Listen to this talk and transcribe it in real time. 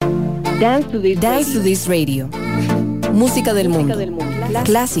Dance to This Radio. Música del mundo.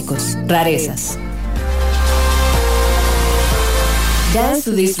 Clásicos, rarezas. Dance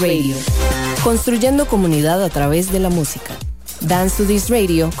to This Radio. Construyendo comunidad a través de la música. Dance to This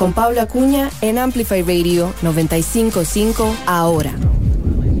Radio con Paula Acuña en Amplify Radio 95.5 ahora.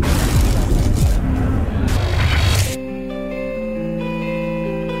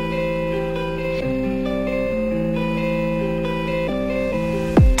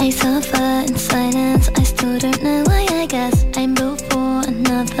 I suffer in silence, I still don't know why. I guess I'm built for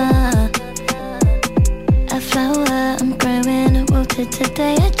another. A flower, I'm growing, I wilted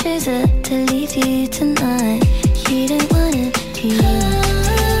today. I choose it to leave you tonight. You don't want it, do you?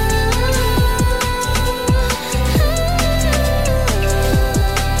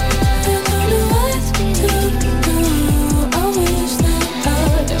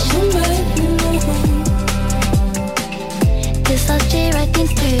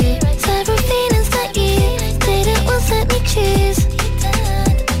 Several feelings that you didn't once let me choose.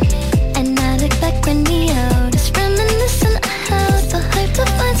 And now look back when we held us, reminiscing I held the hope to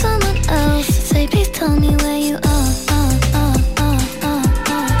find someone else. So please tell me where you are.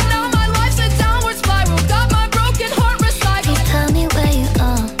 Now my life's a downward spiral, got my broken heart recycled. Please tell me where you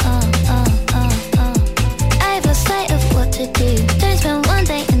are. I have a sight of what to do. Don't spend one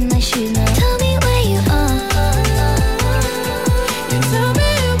day in my shoes now. Tell me where you are.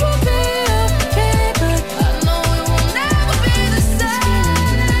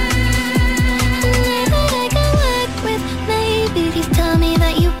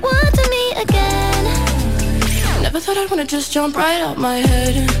 Thought I'd wanna just jump right out my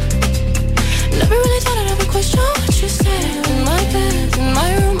head. Never really thought I'd ever question what you said. In my bed, in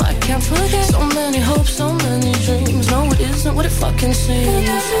my room, I can't forget. So many hopes, so many dreams. No, it isn't what it fucking seems. I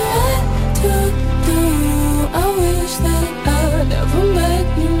don't know what to do. I wish that I never met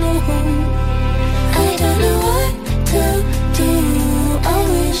you, no. I don't know what to do. I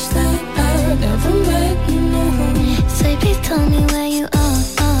wish that I never met you, no. So please tell me where you are.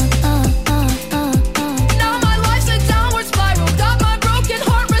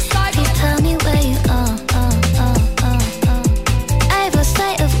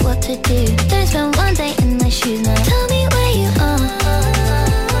 Don't spend one day in my shoes now. Tell me where you are.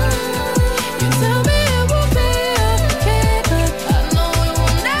 You tell me it will be okay, but I know it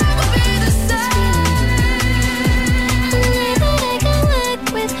will never.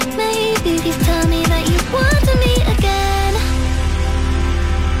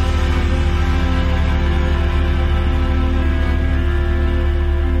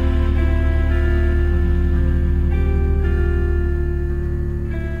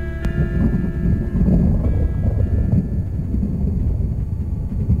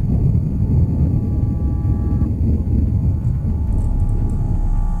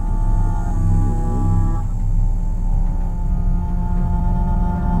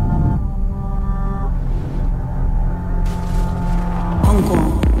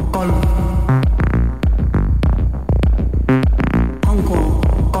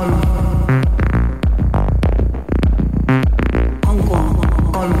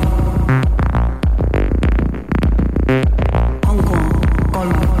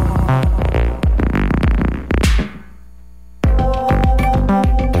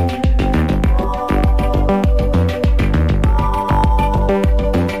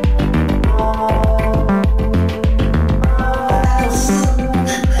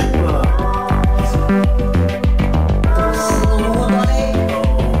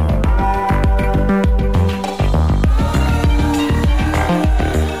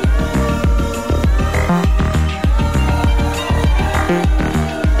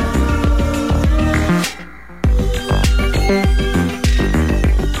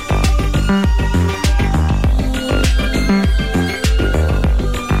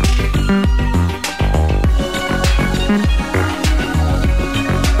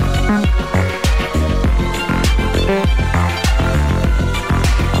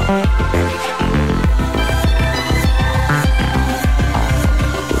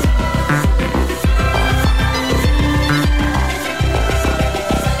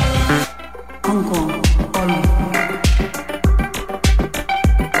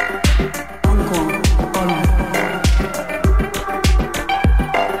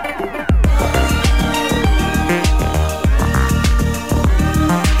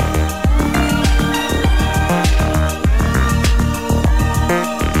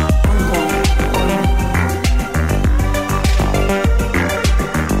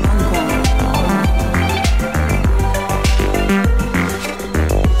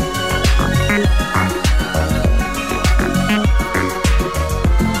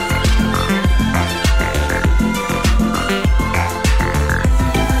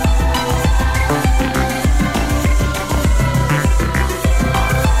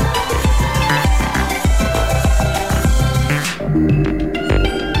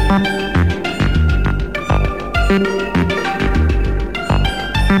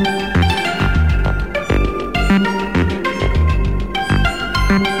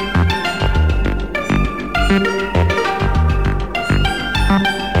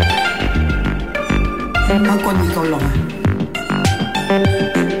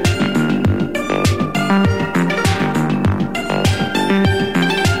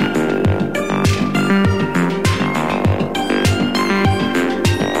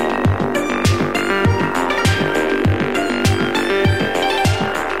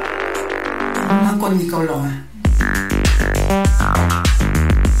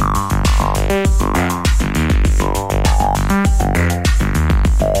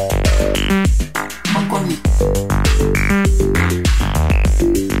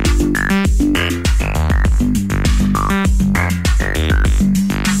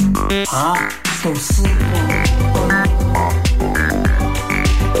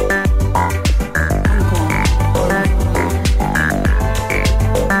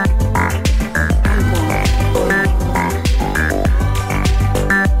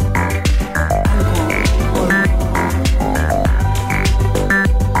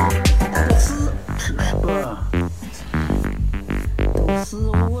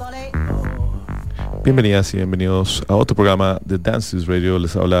 Bienvenidas y bienvenidos a otro programa de Dance This Radio.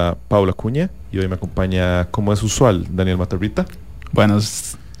 Les habla Paula Acuña y hoy me acompaña, como es usual, Daniel Matarrita.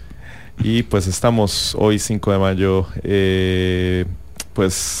 Buenos. Y pues estamos hoy 5 de mayo,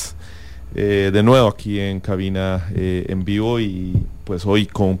 de nuevo aquí en cabina en vivo, y pues hoy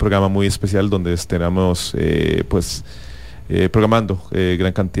con un programa muy especial donde estaremos programando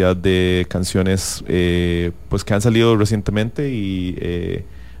gran cantidad de canciones pues que han salido recientemente, y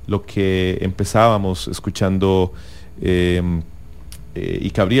lo que empezábamos escuchando y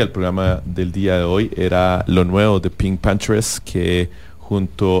que abría el programa del día de hoy era lo nuevo de Pink Panthers, que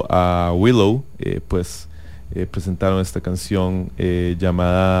junto a Willow presentaron esta canción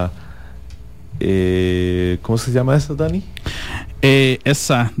llamada ¿cómo se llama esta, Dani?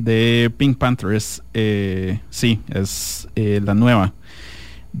 Esa de Pink Panthers, sí, es la nueva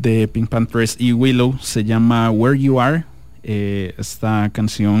de Pink Panthers y Willow, se llama Where You Are. Esta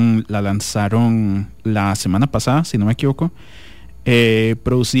canción la lanzaron la semana pasada, si no me equivoco,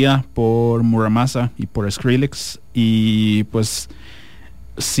 producida por Muramasa y por Skrillex, y pues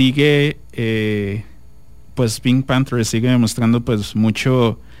sigue pues Pink Panthers sigue demostrando pues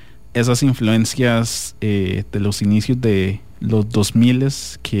mucho esas influencias de los inicios de los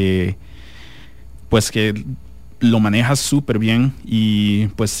 2000s, que lo maneja súper bien, y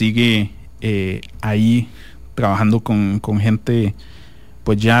pues sigue ahí trabajando con gente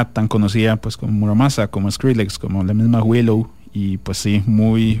pues ya tan conocida pues como Muramasa, como Skrillex, como la misma Willow, y pues sí,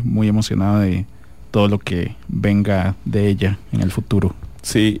 muy muy emocionada de todo lo que venga de ella en el futuro.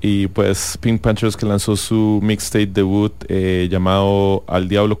 Sí, y pues Pink Panthers, que lanzó su mixtape debut llamado Al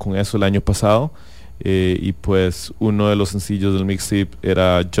Diablo con Eso el año pasado, y pues uno de los sencillos del mixtape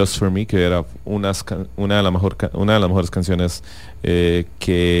era Just For Me, que era una de las mejores canciones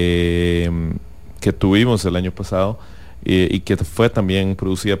que tuvimos el año pasado, y que fue también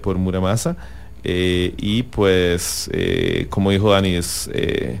producida por Muramasa, y pues como dijo Dani, es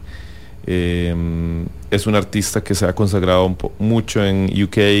un artista que se ha consagrado mucho en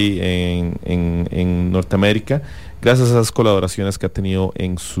UK, en Norteamérica, gracias a esas colaboraciones que ha tenido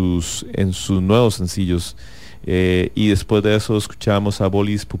en sus nuevos sencillos, y después de eso escuchamos a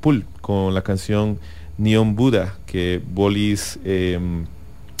Bolis Pupul con la canción Neon Buddha, que Bolis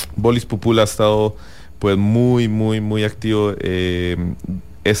Pupul ha estado pues muy activo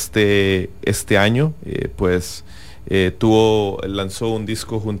este año, lanzó un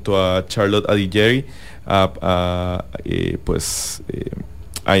disco junto a Charlotte Adigéry a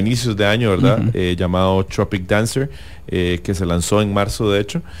inicios de año, ¿verdad? Uh-huh. Llamado Tropic Dancer, que se lanzó en marzo, de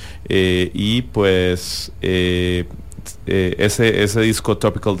hecho, y pues ese disco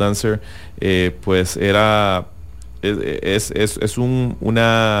Tropical Dancer pues era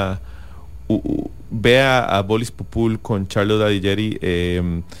ve a Bolis Pupul con Charlotte Adigéry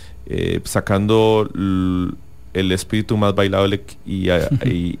sacando el espíritu más bailable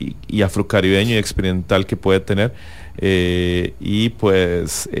y afrocaribeño y experimental que puede tener, y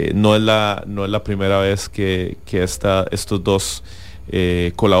pues no es la primera vez que estos dos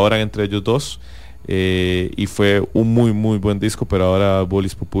colaboran entre ellos dos, y fue un muy buen disco. Pero ahora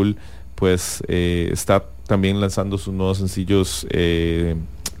Bolis Pupul pues está también lanzando sus nuevos sencillos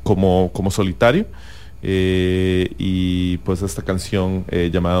como solitario, y pues esta canción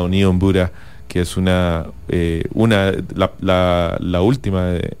llamada Neon Buddha, que es la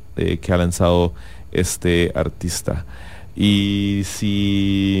última que ha lanzado este artista. Y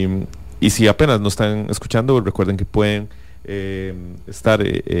si apenas nos están escuchando, recuerden que pueden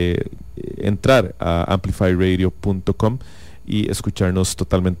entrar a amplifyradio.com y escucharnos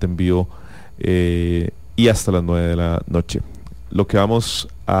totalmente en vivo, y hasta las 9 de la noche. lo que vamos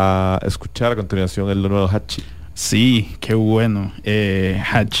a escuchar a continuación es lo nuevo de Hachi. Sí, qué bueno.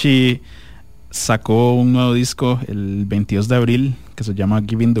 Hachi sacó un nuevo disco el 22 de abril que se llama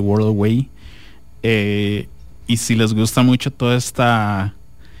Giving the World Away. Y si les gusta mucho toda esta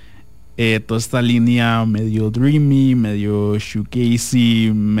línea medio dreamy, medio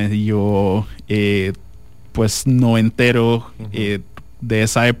shoegazy, medio pues noventero, de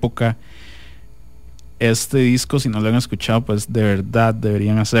esa época, este disco, si no lo han escuchado, pues de verdad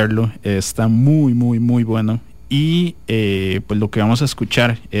deberían hacerlo. Está muy muy muy bueno. Y pues lo que vamos a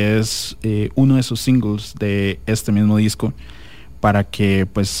escuchar es uno de sus singles de este mismo disco, para que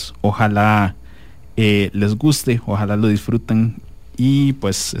pues ojalá les guste, ojalá lo disfruten y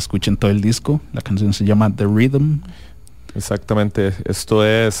pues escuchen todo el disco. La canción se llama The Rhythm. Exactamente, esto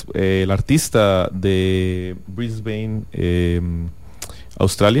es el artista de Brisbane,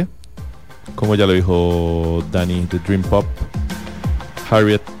 Australia, como ya lo dijo Dani, de Dream Pop,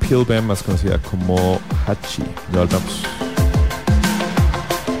 Harriet Pilbeam, más conocida como Hachi. Ya volvemos.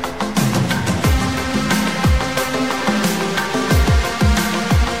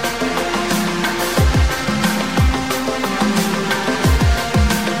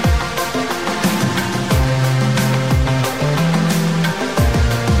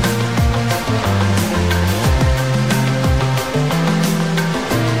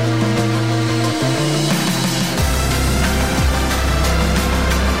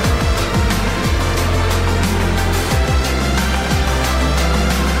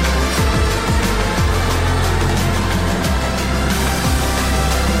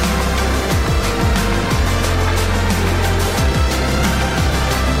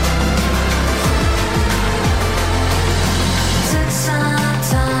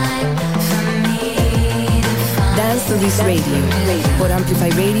 Radio, por Amplify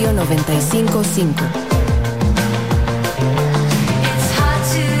Radio 95.5.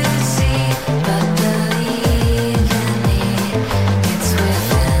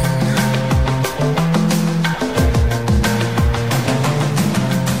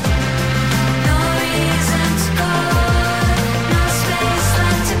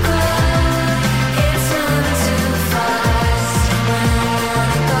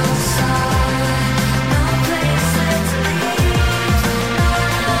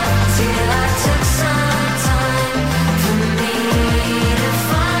 Till I took some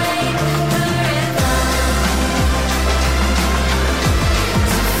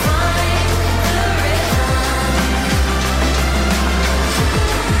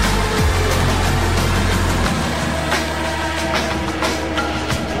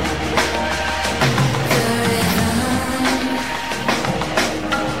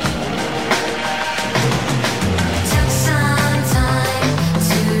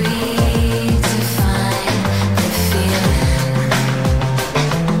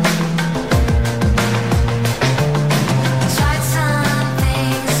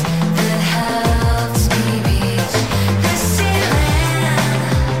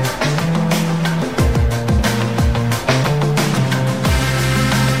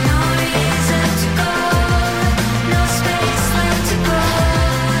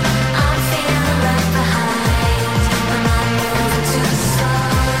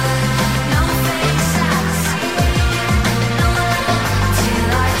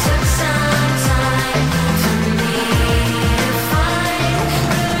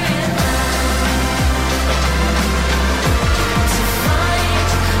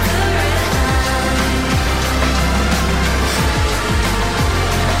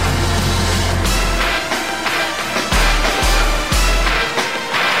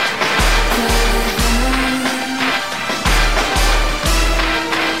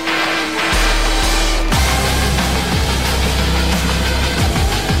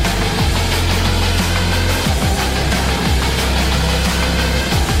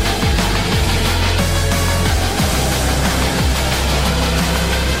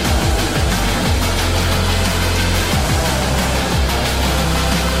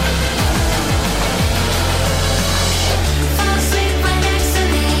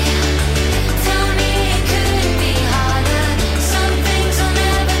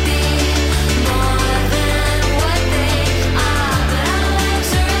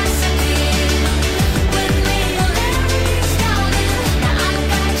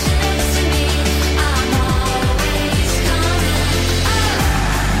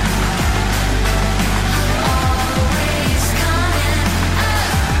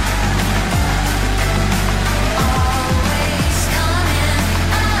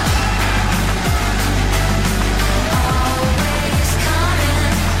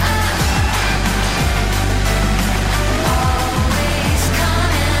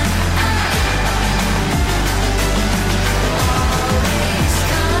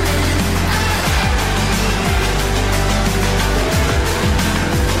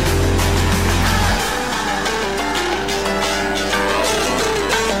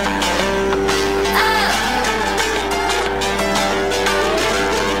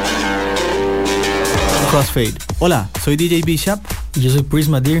Crossfade. Hola, soy DJ Bishop. Y yo soy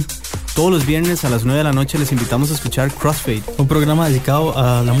Prisma Deer. Todos los viernes a las 9 de la noche les invitamos a escuchar Crossfade, un programa dedicado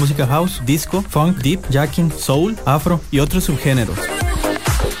a la música house, disco, funk, deep, jacking, soul, afro y otros subgéneros.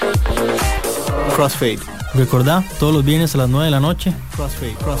 Crossfade. Recordá, todos los viernes a las 9 de la noche.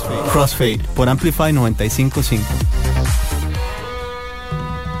 Crossfade por Amplify 95.5.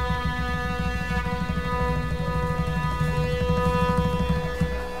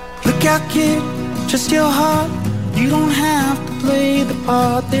 Look out, kid, just your heart. You don't have to play the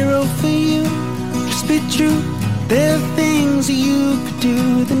part they wrote for you. Just be true. There are things that you could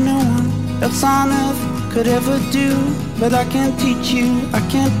do that no one else on earth could ever do. But I can't teach you, I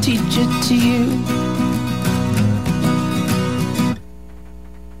can't teach it to you.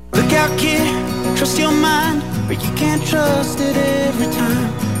 Look out, kid, trust your mind, but you can't trust it every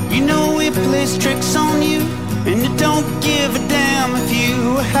time. You know it plays tricks on you, and it don't give a damn if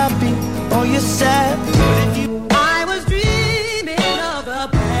you are happy or you're sad. But if you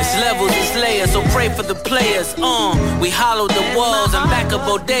it's levels, it's layers, so pray for the players. We hollow the walls and back up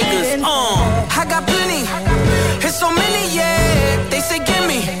bodegas. I got plenty, it's so many, yeah. They say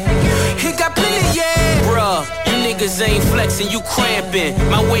gimme, he got plenty, yeah. Bruh, you niggas ain't flexing, you cramping.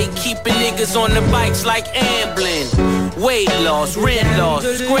 My weight keeping niggas on the bikes like ambling. Weight loss, rent loss,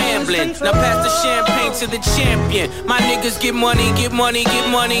 scrambling. Now pass the champagne to the champion. My niggas get money, get money, get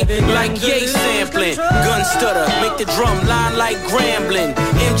money. Like yay sampling. Gun stutter, make the drum line like grambling.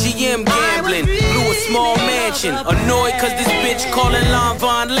 MGM gambling, blew a small mansion. Annoyed cause this bitch calling Lon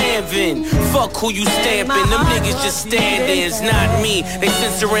Von Lanvin. Fuck who you stamping, them niggas just stand-ins, not me. They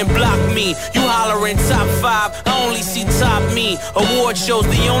censor and block me. You hollering top 5, I only see top me. Award shows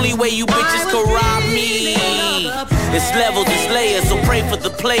the only way you bitches can rob me. It's levels, it's layers, so pray for the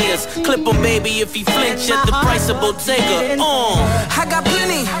players. Clip him, baby, if he flinch at the price of Bottega. I got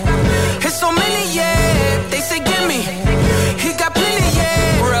plenty, it's so many, yeah. They say gimme, he got plenty,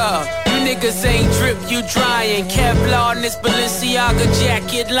 yeah. Bruh, you niggas ain't drip, you drying. Kevlar in this Balenciaga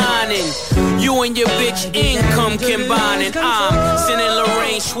jacket lining. You and your bitch income combining. I'm sending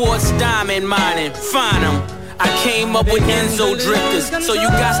Lorraine Schwartz diamond mining. Find 'em. I came up with Enzo drifters, so you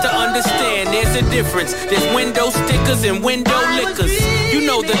got to understand there's a difference. There's window stickers and window liquors. You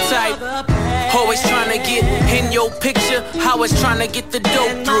know the type. Always trying to get in your picture. Always trying to get the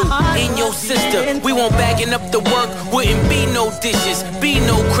dope through in your sister. We won't bagging up the work. Wouldn't be no dishes, be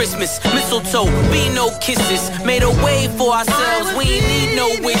no Christmas, mistletoe, be no kisses. Made a way for ourselves. We ain't need no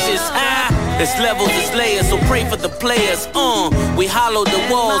wishes. It's levels, it's layers, so pray for the players. We hollow the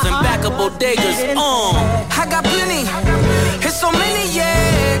walls and back up bodegas. I got plenty, it's so many,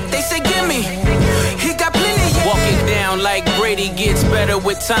 yeah. They say gimme, he got plenty, yeah. Walking down like Brady gets better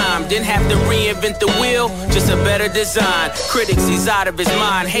with time. Didn't have to reinvent the wheel, just a better design. Critics, he's out of his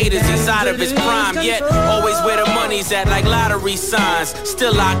mind. Haters, he's out of his prime. Yet, always where the money's at, like lottery signs.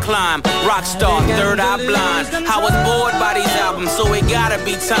 Still I climb, rockstar, third eye blind. I was bored by these albums, so it gotta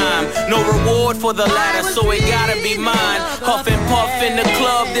be time. No reward for the latter, so it gotta be mine. Huff and puff in the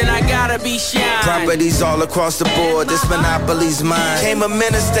club, then I gotta be shine. Properties all across the board, this monopoly's mine. Came a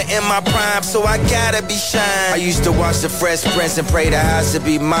minister in my prime, so I gotta be shine. I used to watch the Fresh Prince and pray the house to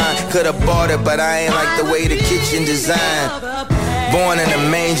be mine. Could've bought it, but I ain't like the way the kitchen designed. Born in a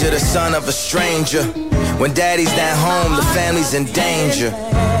manger, the son of a stranger. When daddy's not home, the family's in danger.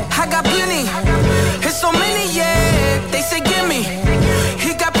 I got plenty, it's so many, yeah. They say gimme,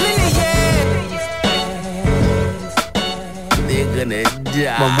 he got plenty, yeah. They're gonna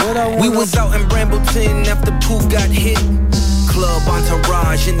die. We was out in Brambleton after Pooh got hit. Club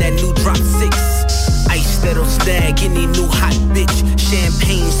entourage in that new drop 6. Ice that'll stag any new hot bitch.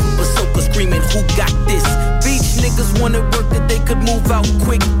 Champagne, super soaker screaming, who got this? Beach niggas wanted work that they could move out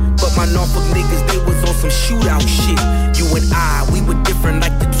quick. But my Norfolk niggas, they was on some shootout shit. You and I, we were different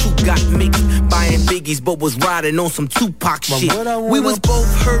like the two got mixed. Buying biggies, but was riding on some Tupac shit. We was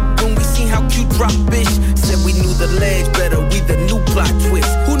both hurt when we seen how cute drop bitch. Said we knew the legs better, we the new plot twist.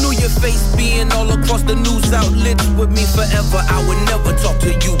 Who knew your face being all across the news outlets? With me forever, I would never talk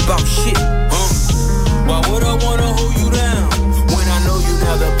to you about shit. Why would I wanna hold you down when I know you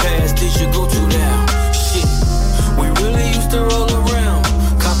now the past is your go-to now? Shit, we really used to roll around,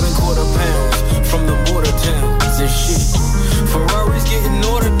 copping quarter pounds from the border towns and shit. Ferraris getting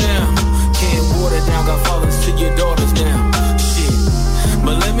ordered now, can't water down, got fathers to your daughters now. Shit,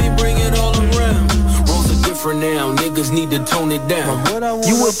 but let me bring it all around. Roles are different different now. Niggas need to tone it down.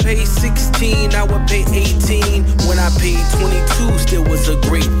 You would pay 16, I would pay 18. When I paid 22, still was a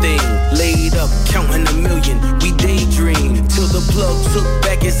great thing. Laid up, counting a million, we daydream. Till the plug took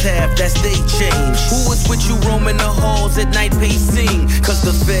back his half, that's they change. Who was with you roaming the halls at night pacing? Cause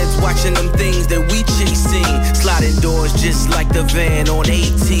the feds watching them things that we chasing. Sliding doors just like the van on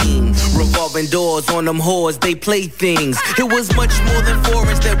 18. Revolving doors on them whores, they play things. It was much more than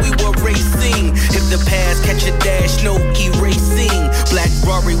foreigns that we were racing. If the past catch a dash, no erasing. Black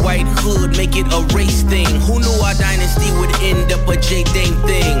Rory, white hood, make it a race thing. Who knew our dynasty would end up a J-Dame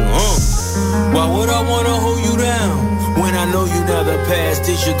thing? Why would I wanna hold you down when I know you now the past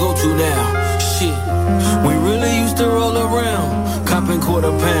is your go-to now? Shit, we really used to roll around, copping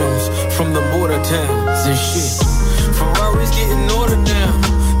quarter pounds from the border towns and shit. Ferraris getting ordered now,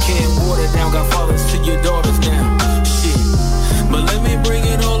 can't water down, got fathers to your daughters now. Shit, but let me bring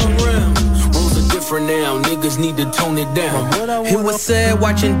it all around. Rules are different now, niggas need to tone it down. It was sad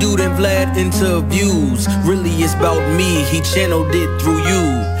watching Dude and Vlad interviews. Really it's about me, he channeled it through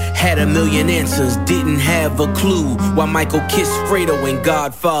you. Had a million answers, didn't have a clue. Why Michael kissed Fredo and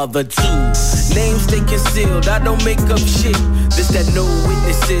Godfather 2. Names stay concealed, I don't make up shit. This that no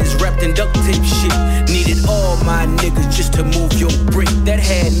witnesses, wrapped in duct tape shit. Needed all my niggas just to move your brick. That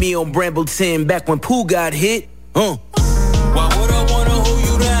had me on Brambleton back when Pooh got hit. Why would I wanna hold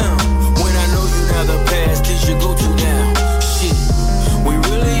you down when I know you now the past is your go-to now? Shit, we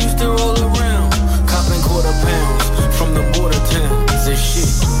really used to roll around, copping quarter pounds from the border towns and shit.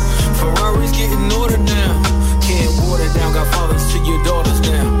 Ferraris getting ordered now, can't water down, got fathers to your daughters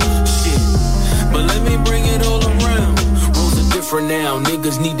now. Shit, but let me bring it all around. Rules are different now,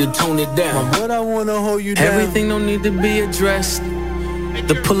 niggas need to tone it down. But I wanna hold you down. Everything don't need to be addressed.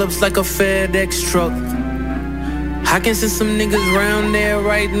 The pull-ups like a FedEx truck. I can send some niggas round there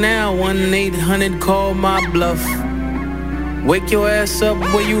right now. 1-800 call my bluff. Wake your ass up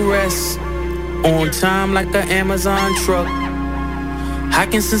where you rest. On time like an Amazon truck. I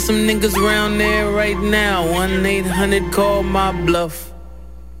can send some niggas round there right now. 1-800 call my bluff.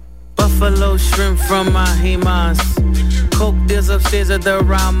 Buffalo shrimp from my Himas. Coke deals upstairs at the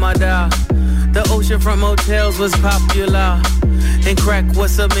Ramada. The oceanfront motels was popular, and crack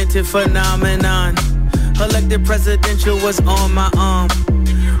was a cemented phenomenon. Elected presidential was on my arm.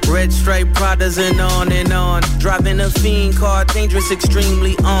 Red stripe Pradas and on. Driving a fiend car, dangerous,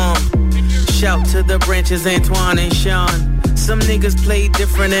 extremely armed. Shout to the branches, Antoine and Sean. Some niggas play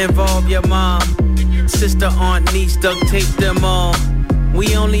different, involve your mom. Sister, aunt, niece, duct tape them all.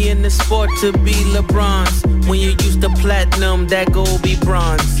 We only in the sport to be LeBrons. When you used to platinum, that gold be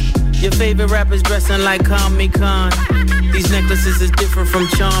bronze. Your favorite rappers dressing like Comic-Con. These necklaces is different from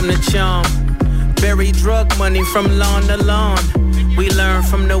charm to charm. Bury drug money from lawn to lawn. We learn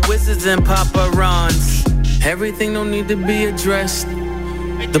from the wizards and paparons. Everything don't need to be addressed.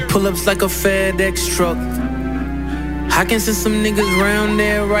 The pull-ups like a FedEx truck. I can send some niggas round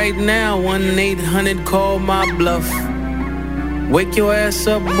there right now. 1-800 call my bluff. Wake your ass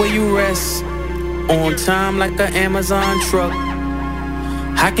up where you rest. On time like an Amazon truck.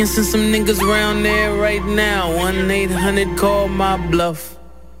 I can send some niggas round there right now. 1-800 call my bluff.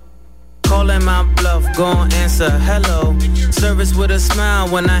 Calling my bluff, gon' answer, hello. Service with a smile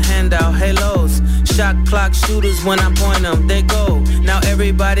when I hand out halos. Shot clock shooters when I point them, they go. Now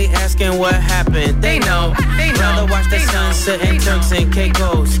everybody asking what happened, they know. Rather watch the sunset and Turks and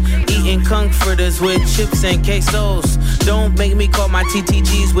Caicos. Eating comforters with chips and quesos. Don't make me call my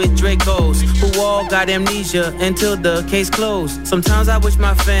TTGs with Dracos, who all got amnesia until the case closed. Sometimes I wish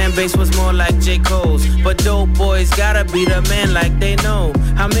my fan base was more like J. Cole's, but dope boys gotta be the man like they know.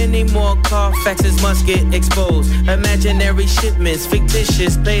 How many more Carfaxes must get exposed? Imaginary shipments,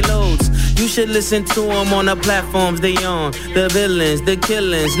 fictitious payloads. You should listen to them on the platforms they on. The villains, the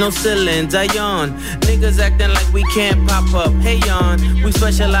killings, no ceilings, I yawn. Niggas acting like we can't pop up, hey yawn. We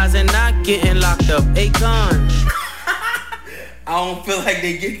specialize in not getting locked up, Akon. I don't feel like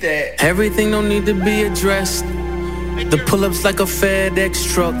they get that. Everything don't need to be addressed. The pull-ups like a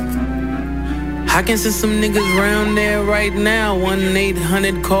FedEx truck. I can send some niggas round there right now.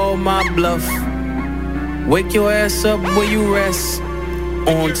 1-800 call my bluff. Wake your ass up where you rest.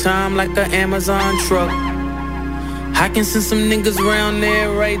 On time like an Amazon truck. I can send some niggas round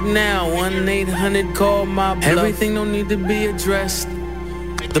there right now. 1-800 call my bluff. Everything don't need to be addressed.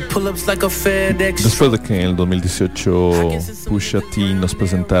 Después de que en el 2018 Pusha T nos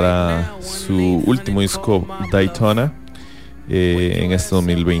presentara su último disco Daytona, en este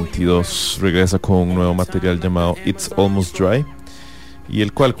 2022 regresa con un nuevo material llamado It's Almost Dry, y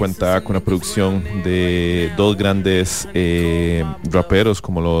el cual cuenta con la producción de dos grandes raperos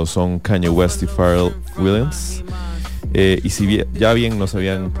como lo son Kanye West y Pharrell Williams. Y si ya bien nos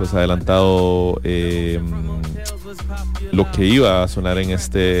habían pues adelantado lo que iba a sonar en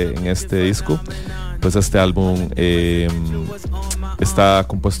este disco, pues este álbum está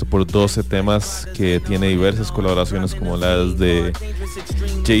compuesto por 12 temas que tiene diversas colaboraciones como las de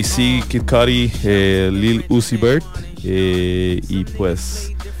Jay-Z, Kid Cudi, Lil Uzi Vert, y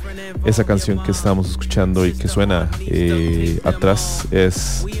pues esa canción que estamos escuchando y que suena atrás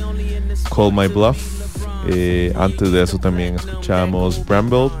es Call My Bluff. Antes de eso también escuchamos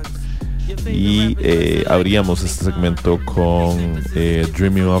Bramble y abríamos este segmento con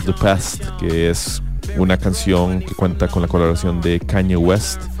Dreaming of the Past, que es una canción que cuenta con la colaboración de Kanye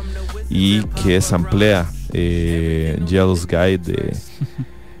West y que samplea Jealous Guy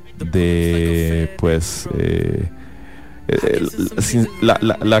de pues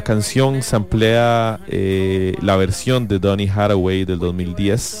la canción samplea la versión de Donny Hathaway del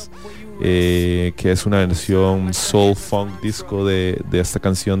 2010, que es una versión soul funk disco de esta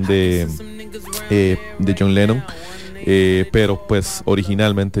canción de John Lennon, pero pues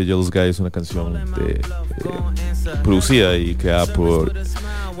originalmente Jealous Guy es una canción producida y creada por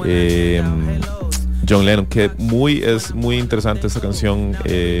John Lennon, que es muy interesante esta canción,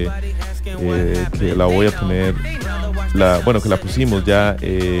 que la voy a poner, que la pusimos ya.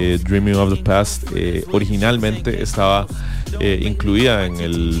 Dreaming of the Past originalmente estaba incluida en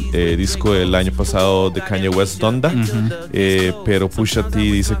el disco del año pasado de Kanye West, Donda, pero Pusha T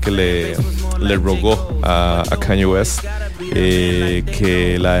dice que le rogó a Kanye West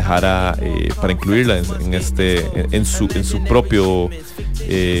que la dejara para incluirla en su propio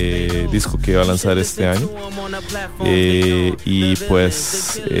disco que iba a lanzar este año, y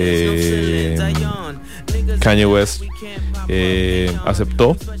pues Kanye West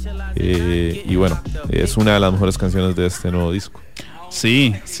aceptó, y bueno, es una de las mejores canciones de este nuevo disco.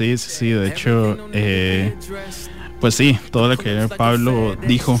 Sí, de hecho, pues sí, todo lo que Pablo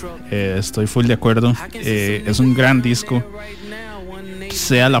dijo, estoy full de acuerdo. Es un gran disco,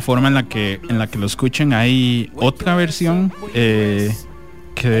 sea la forma en la que lo escuchen. Hay otra versión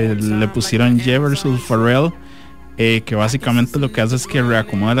que le pusieron Ye versus Pharrell, que básicamente lo que hace es que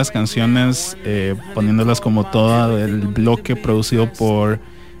reacomoda las canciones, poniéndolas como todo el bloque producido por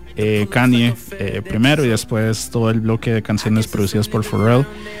Kanye primero, y después todo el bloque de canciones producidas por Pharrell.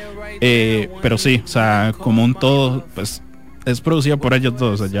 Pero sí, o sea, como un todo, pues es producida por ellos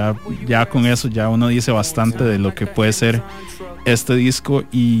dos. O sea, ya con eso ya uno dice bastante de lo que puede ser este disco,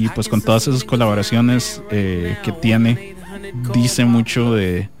 y pues con todas esas colaboraciones que tiene, dice mucho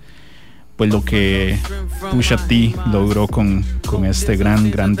de pues lo que Pusha T logró con este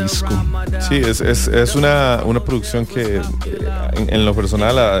gran disco. Sí, es una producción que en lo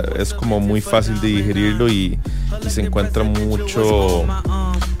personal es como muy fácil de digerirlo, y se encuentra mucho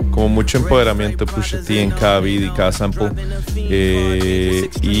empoderamiento de Pusha T en cada beat y cada sample,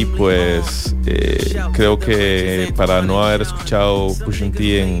 y pues creo que para no haber escuchado Pusha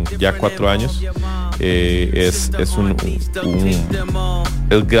T en ya 4 años, es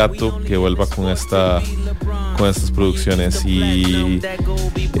grato que vuelva con estas producciones. Y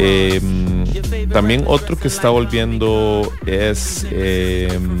también otro que está volviendo es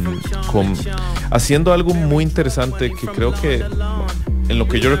haciendo algo muy interesante que creo que en lo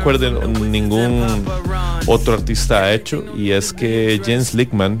que yo recuerdo ningún otro artista ha hecho, y es que Jens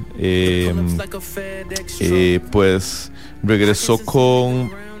Lickman pues regresó con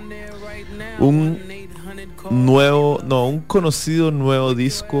un conocido nuevo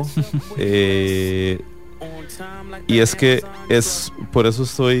disco, y es que por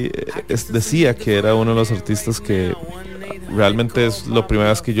eso decía que era uno de los artistas que realmente es la primera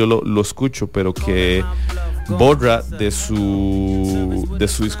vez que yo lo escucho, pero que borra de su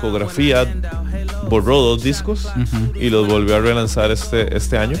discografía, borró 2 discos y los volvió a relanzar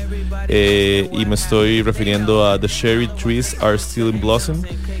este año, y me estoy refiriendo a The Cherry Trees Are Still in Blossom,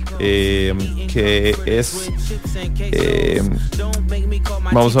 que es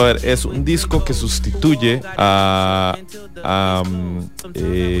vamos a ver, es un disco que sustituye a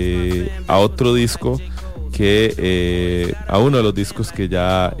otro disco, que a uno de los discos que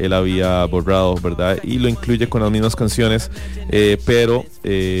ya él había borrado, ¿verdad? Y lo incluye con las mismas canciones, pero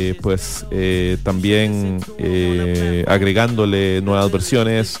pues también agregándole nuevas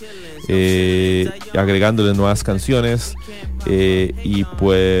versiones, agregándole nuevas canciones, y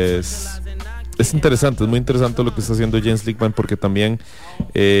pues es interesante, es muy interesante lo que está haciendo Jens Lickman, porque también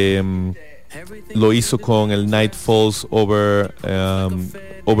lo hizo con el Night Falls Over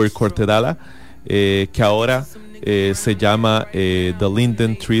Cortedala, que ahora se llama The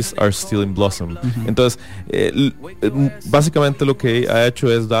Linden Trees Are Still in Blossom. Entonces, básicamente lo que ha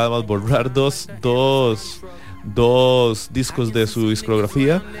hecho es nada más borrar dos discos de su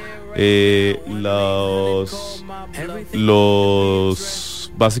discografía.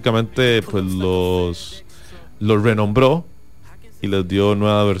 Básicamente pues los renombró y les dio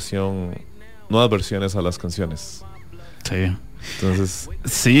nuevas versiones a las canciones. Sí. Entonces,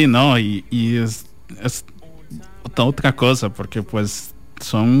 sí, no, y es otra cosa, porque pues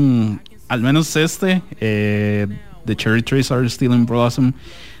son, al menos The Cherry Trees Are Still in Blossom,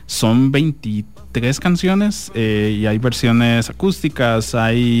 son 23 canciones, y hay versiones acústicas,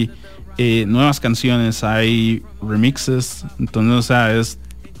 hay nuevas canciones, hay remixes. Entonces, o sea, es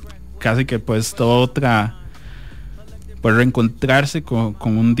casi que pues toda otra, pues reencontrarse con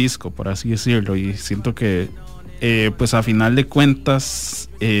un disco, por así decirlo. Y siento que pues a final de cuentas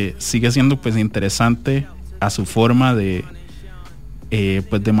sigue siendo pues interesante a su forma de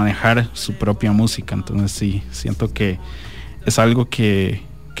pues de manejar su propia música. Entonces sí, siento que es algo que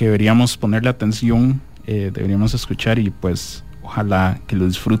deberíamos ponerle atención, deberíamos escuchar, y pues ojalá que lo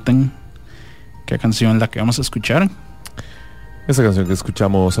disfruten. ¿Qué canción es la que vamos a escuchar? Esa canción que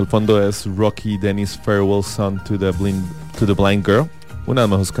escuchamos al fondo es Rocky Dennis Farewell Song to the Blind Girl, una de las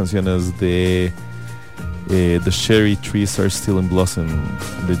mejores canciones de The Cherry Trees Are Still in Blossom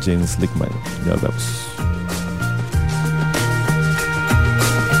de James Lickman. Ya hablamos.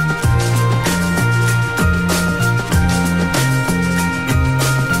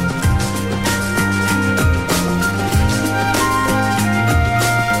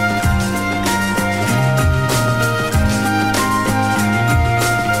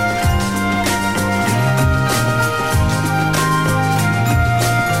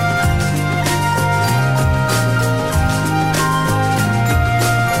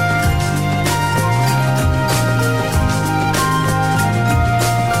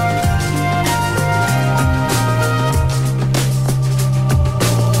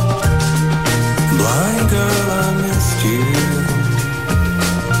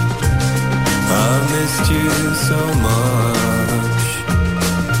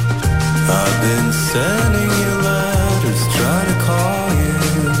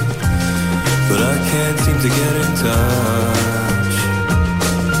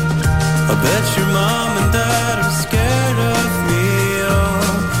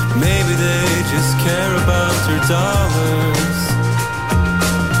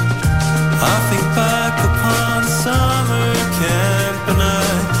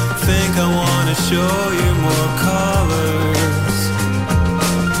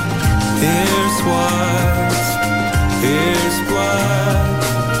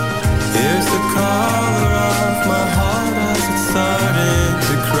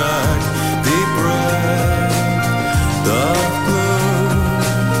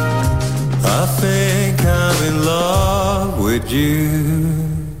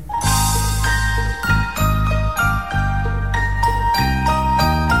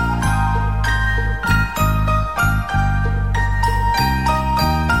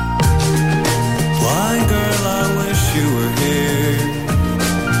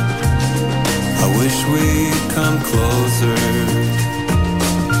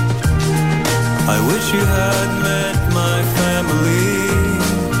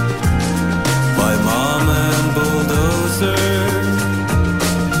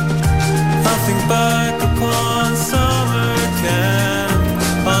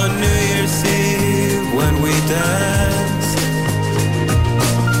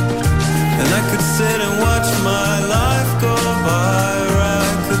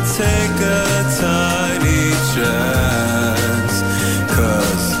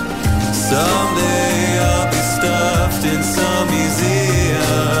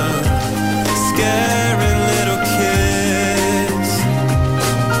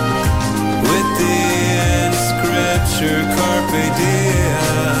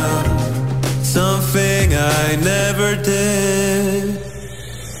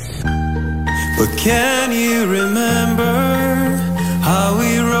 Can you remember how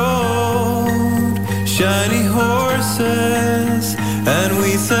we rode shiny horses and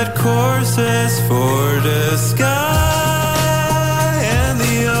we set courses for the sky and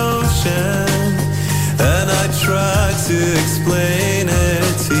the ocean? And I tried to explain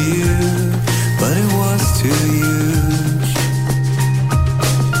it to you, but it was too huge.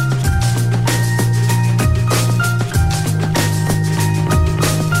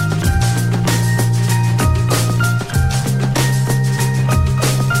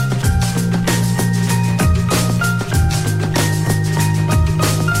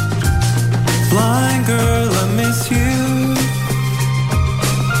 Blind girl, I miss you.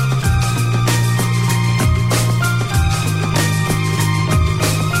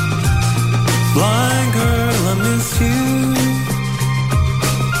 Blind girl, I miss you.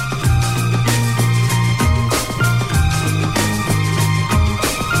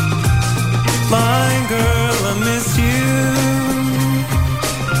 Blind girl, I miss you.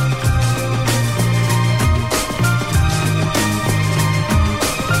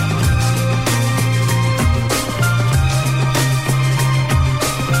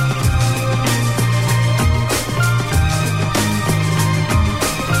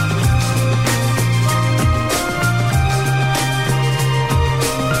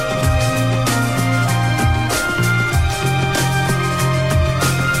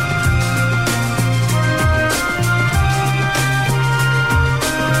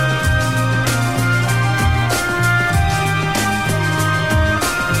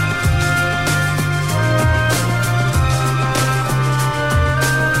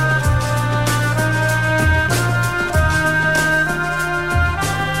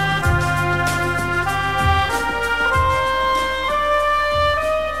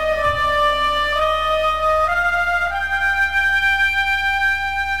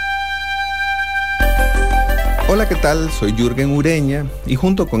 Hola, ¿qué tal? Soy Jürgen Ureña y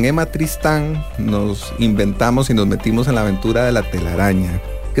junto con Emma Tristán nos inventamos y nos metimos en la aventura de La Telaraña,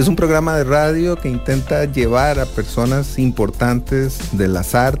 que es un programa de radio que intenta llevar a personas importantes de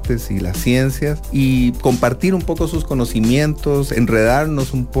las artes y las ciencias y compartir un poco sus conocimientos,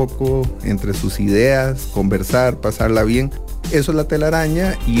 enredarnos un poco entre sus ideas, conversar, pasarla bien. Eso es La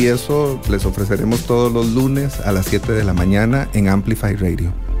Telaraña y eso les ofreceremos todos los lunes a las 7 de la mañana en Amplify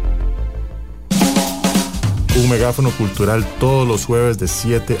Radio. Un megáfono cultural todos los jueves de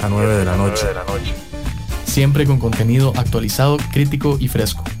 7 a 9 de la noche. Siempre con contenido actualizado, crítico y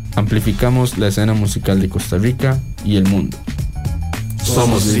fresco. Amplificamos la escena musical de Costa Rica y el mundo.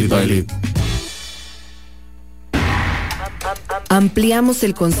 Somos Lead by Lead. Ampliamos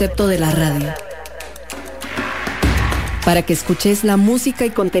el concepto de la radio para que escuches la música y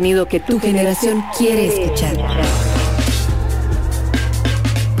contenido que tu generación quiere escuchar.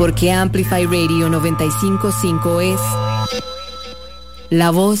 Porque Amplify Radio 95.5 es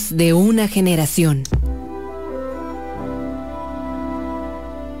la voz de una generación.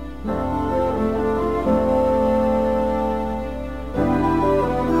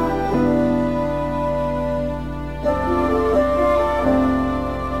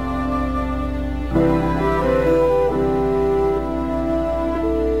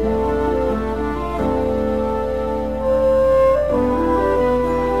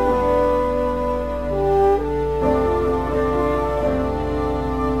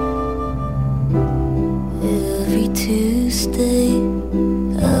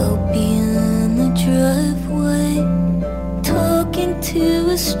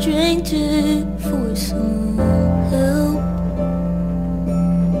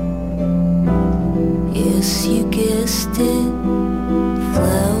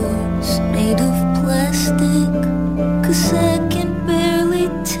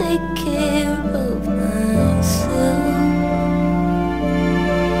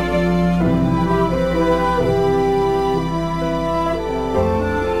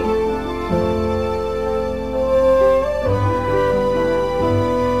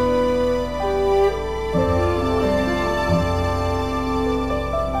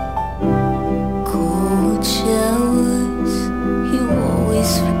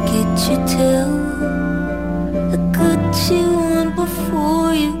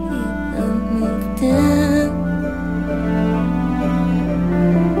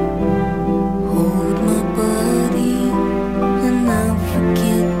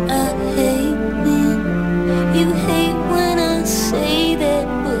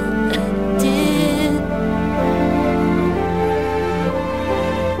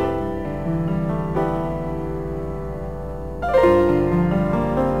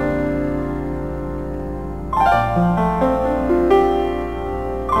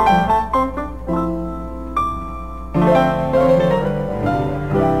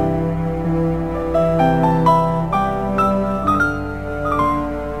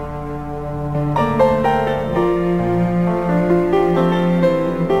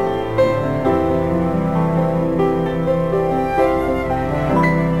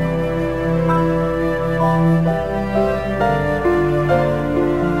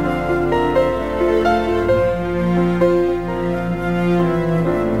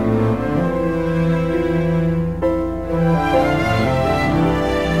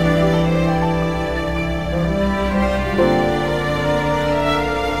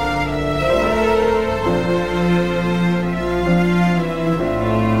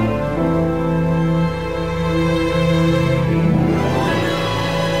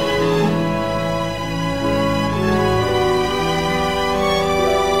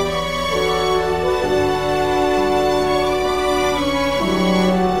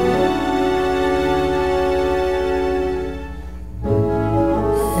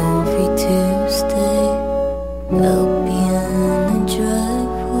 out beyond the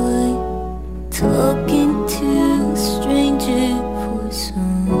driveway, talking to a stranger for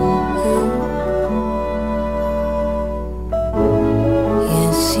some help.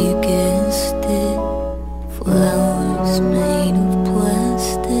 Yes, you guessed it, flowers made of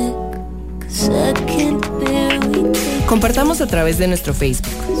plastic, 'cause I can't barely take. Compartamos a través de nuestro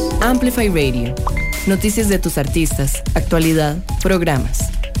Facebook, Amplify Radio. Noticias de tus artistas, actualidad,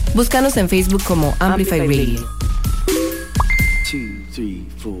 programas. Búscanos en Facebook como Amplify Radio. 2, 3,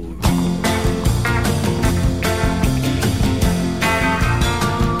 4.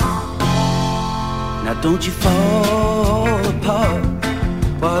 Now don't you fall apart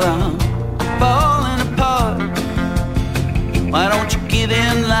while I'm falling apart. Why don't you get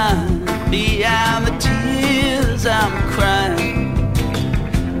in line behind the tears I'm crying?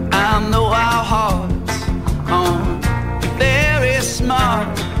 I know our hearts aren't very smart,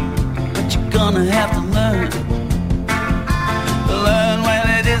 but you're gonna have to learn when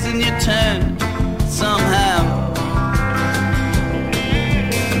it isn't your turn somehow.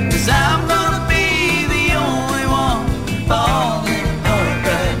 'Cause I'm gonna be the only one falling apart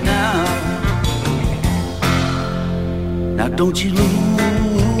right now. Now don't you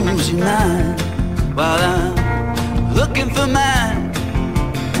lose your mind while I'm looking for mine.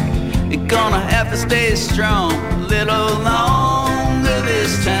 You're gonna have to stay strong a little longer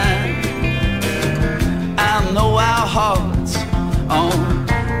this time. I know our hearts on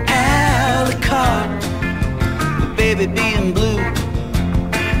a la carte, but baby being blue,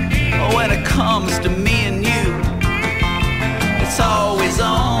 when it comes to me and you, it's always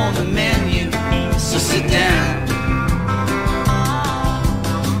on the menu, so sit down.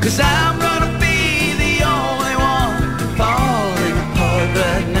 'Cause I'm gonna be the only one falling apart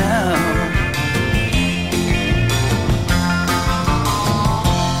right now.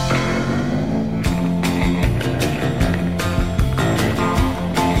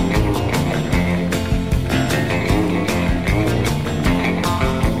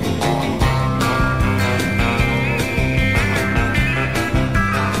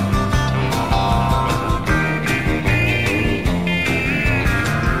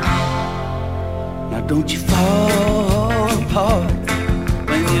 Don't you fall apart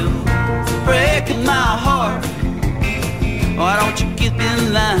when you're breaking my heart. Why don't you get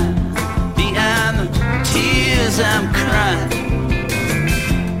in line behind the tears I'm crying?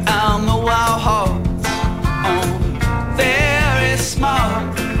 I know our hearts aren't very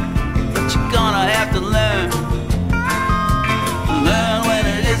smart, but you're gonna have to learn when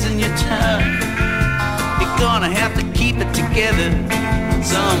it isn't your turn. You're gonna have to keep it together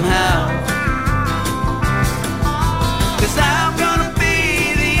somehow. 'Cause I'm gonna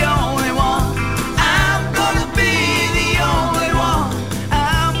be the only one. I'm gonna be the only one.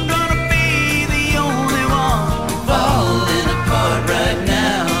 I'm gonna be the only one falling apart right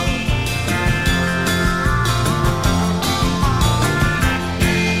now.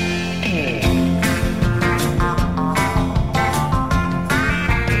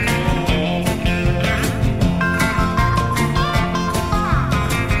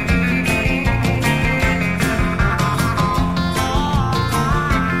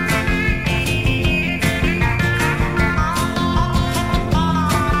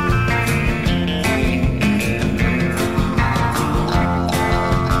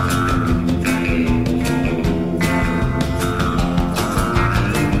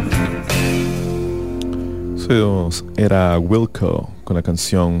 Era Wilco con la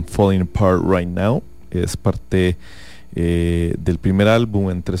canción Falling Apart Right Now. Es parte del primer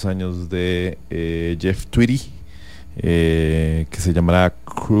álbum en 3 años de Jeff Tweedy, que se llamará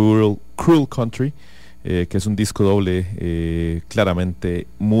Cruel Country, que es un disco doble claramente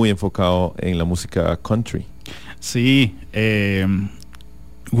muy enfocado en la música country. Sí,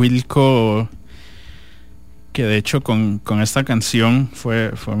 Wilco, que de hecho con esta canción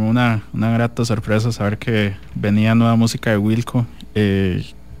fue una grata sorpresa saber que venía nueva música de Wilco,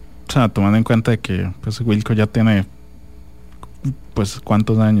 o sea, tomando en cuenta de que pues Wilco ya tiene pues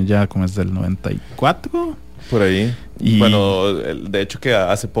cuántos años ya, como es del 94 por ahí, y bueno, de hecho que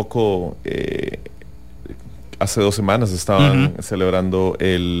hace poco, hace 2 semanas estaban celebrando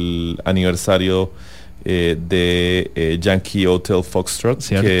el aniversario de Yankee Hotel Foxtrot,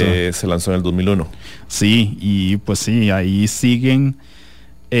 ¿cierto?, que se lanzó en el 2001. Sí, y pues sí, ahí siguen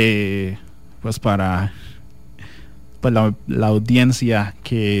pues para pues la audiencia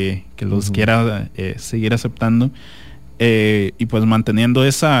que los quiera seguir aceptando, y pues manteniendo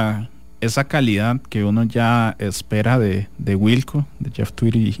esa calidad que uno ya espera de Wilco, de Jeff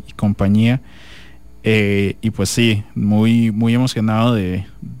Tweedy y compañía. Y pues sí, muy, muy emocionado de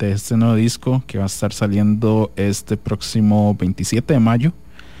este nuevo disco que va a estar saliendo este próximo 27 de mayo.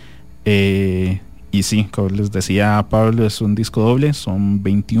 Y sí, como les decía Pablo, es un disco doble, son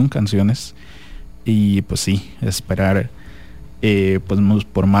 21 canciones. Y pues sí, esperar pues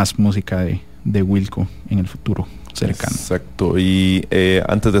por más música de Wilco en el futuro cercano. Exacto. Y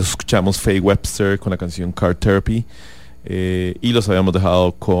antes de eso escuchamos Faye Webster con la canción Car Therapy. Y los habíamos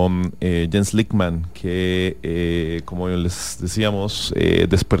dejado con Jens Lickman, que como les decíamos,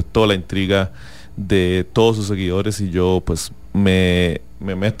 despertó la intriga de todos sus seguidores, y yo pues me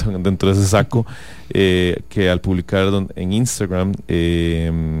meto dentro de ese saco, que al publicar en Instagram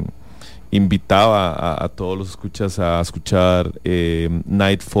invitaba a todos los escuchas a escuchar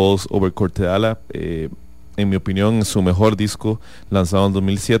Night Falls Over Cortedala. En mi opinión es su mejor disco lanzado en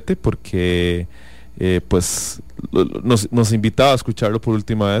 2007, porque pues nos invitaba a escucharlo por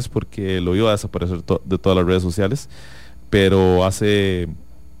última vez porque lo iba a desaparecer de todas las redes sociales, pero hace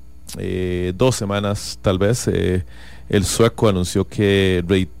 2 semanas tal vez el sueco anunció que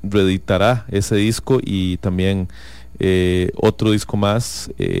reeditará ese disco, y también otro disco más,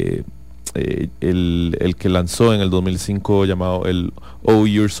 el que lanzó en el 2005 llamado el Oh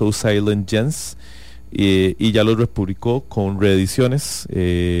You're So Silent Jens, y ya lo republicó con reediciones,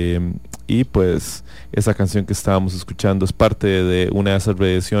 y pues esa canción que estábamos escuchando es parte de una de esas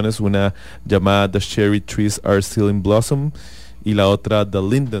reediciones, una llamada The Cherry Trees Are Still in Blossom y la otra The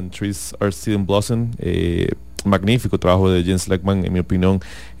Linden Trees Are Still in Blossom. Magnífico trabajo de Jens Leckman, en mi opinión.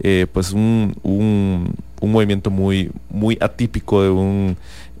 Pues un movimiento muy, muy atípico de un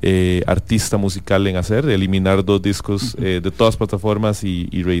artista musical en hacer, eliminar 2 discos de todas plataformas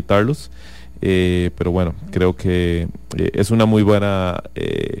y reeditarlos. Pero bueno, creo que es una muy buena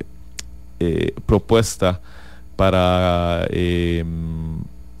propuesta para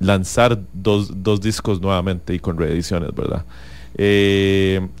lanzar dos discos nuevamente y con reediciones, ¿verdad?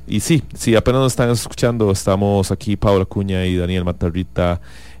 Y sí, apenas nos están escuchando, estamos aquí Paula Acuña y Daniel Matarrita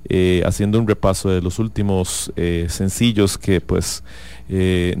haciendo un repaso de los últimos sencillos que pues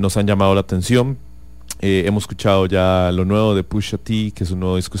nos han llamado la atención. Hemos escuchado ya lo nuevo de Pusha T, que es un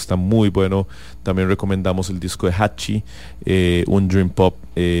nuevo disco, está muy bueno. También recomendamos el disco de Hachi, un Dream Pop,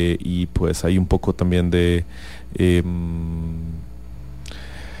 y pues hay un poco también de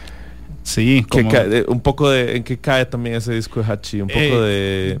sí, un poco de en qué cae también ese disco de Hachi, un poco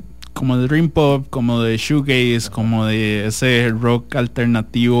de como de Dream Pop, como de shoegaze, como de ese rock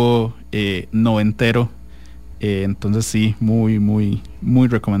alternativo noventero. Entonces sí, muy, muy, muy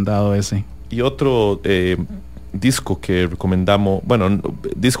recomendado ese. Y otro disco que recomendamos, bueno,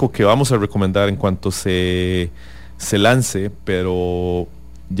 disco que vamos a recomendar en cuanto se lance, pero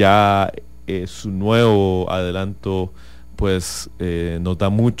ya su nuevo adelanto pues nos da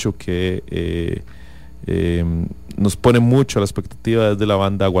mucho que nos pone mucho a la expectativa desde la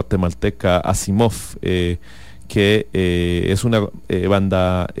banda guatemalteca Asimov, que es una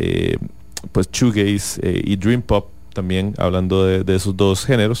banda pues shoegaze y dream pop también, hablando de esos dos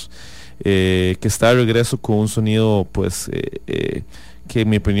géneros, que está de regreso con un sonido pues que en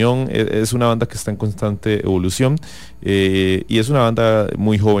mi opinión es una banda que está en constante evolución, y es una banda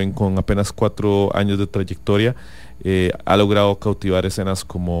muy joven con apenas 4 años de trayectoria. Ha logrado cautivar escenas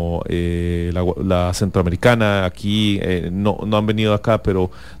como la centroamericana. Aquí no han venido acá,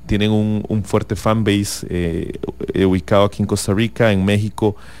 pero tienen un fuerte fanbase ubicado aquí en Costa Rica, en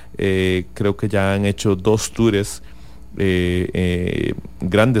México. Creo que ya han hecho 2 tours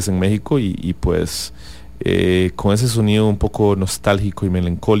grandes en México, y pues con ese sonido un poco nostálgico y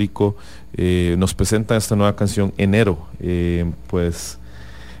melancólico nos presentan esta nueva canción Enero. Pues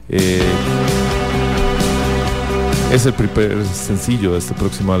es el primer sencillo de este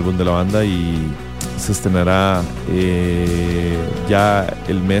próximo álbum de la banda, y se estrenará ya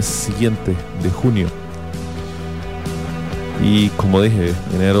el mes siguiente de junio. Y como dije,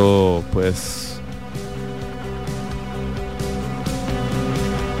 Enero pues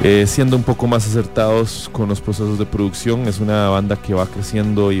siendo un poco más acertados con los procesos de producción. Es una banda que va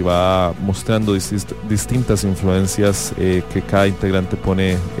creciendo y va mostrando distintas influencias que cada integrante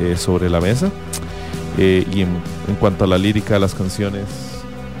pone sobre la mesa. Y en cuanto a la lírica de las canciones,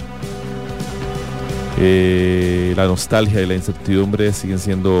 la nostalgia y la incertidumbre siguen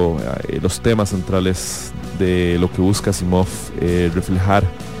siendo los temas centrales de lo que busca Asimov reflejar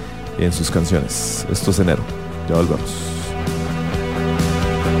en sus canciones. Esto es Enero, ya volvemos.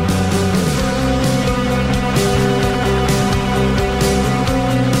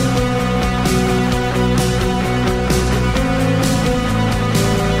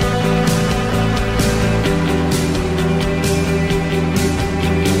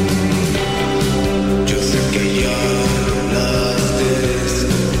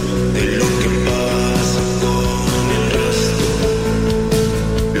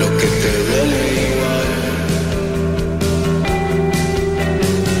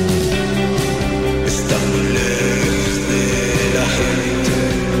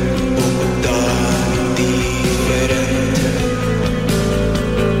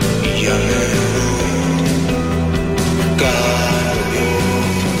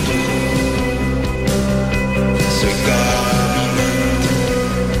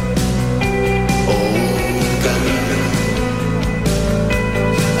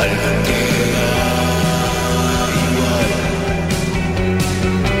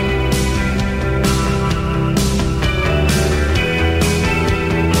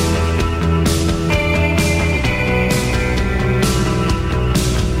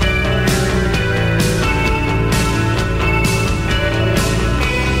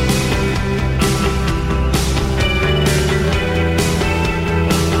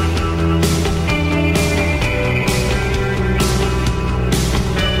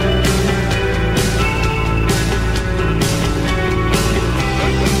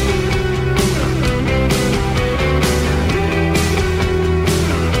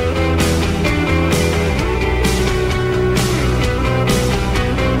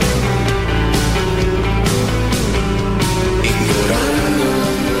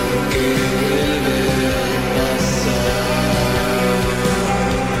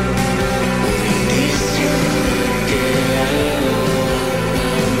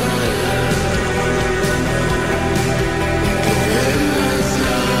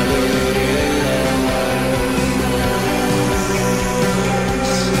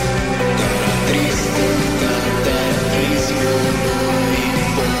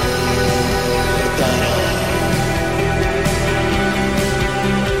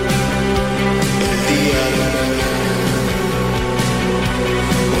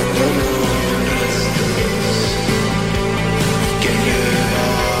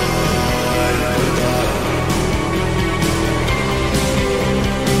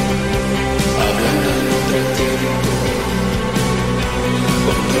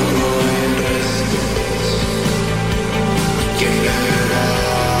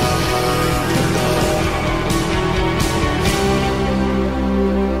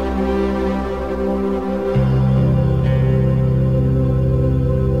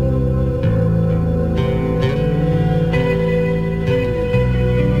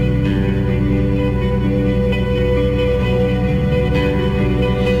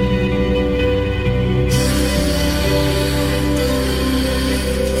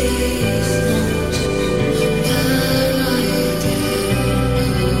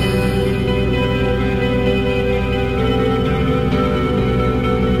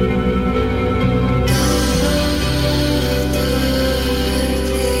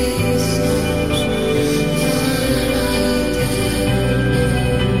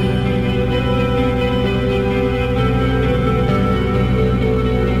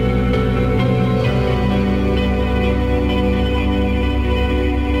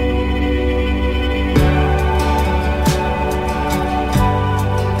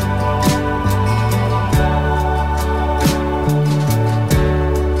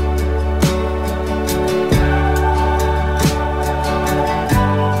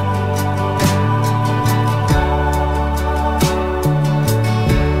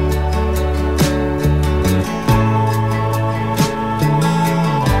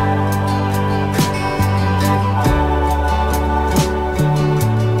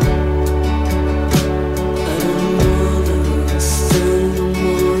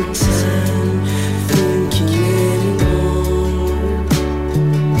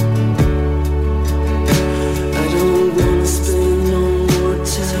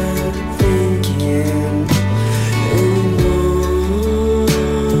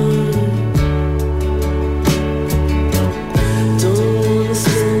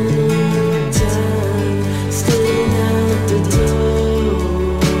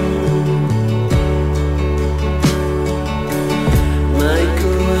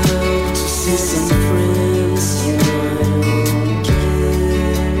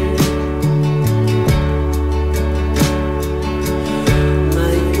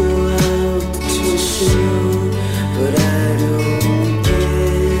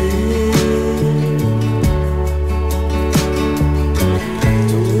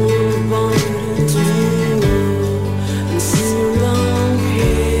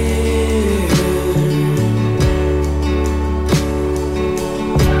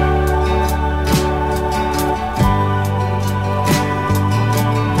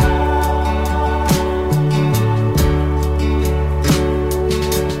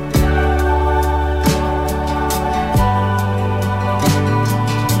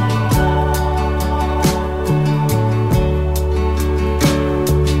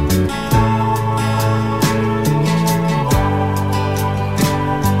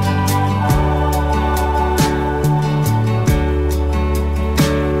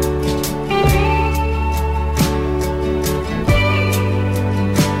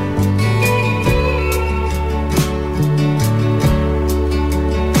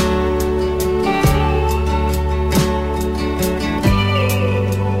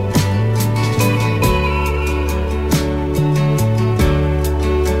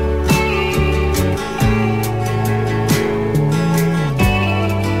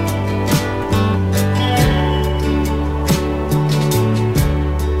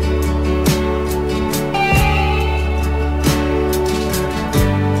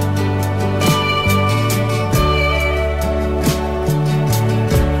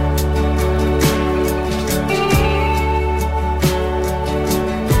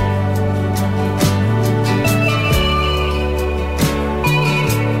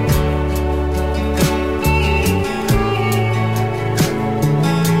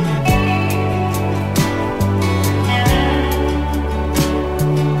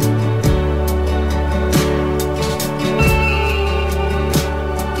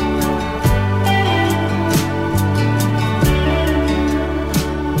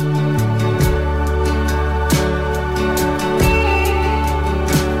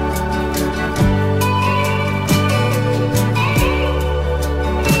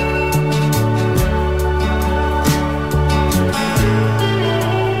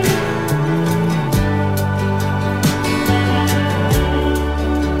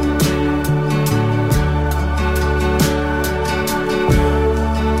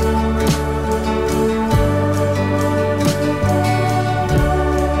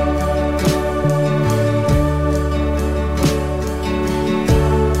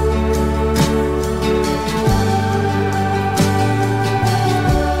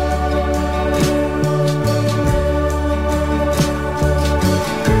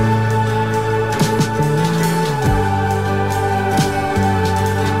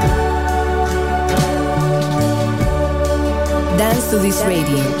 This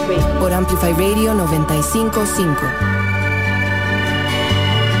Radio por Amplify Radio 95.5.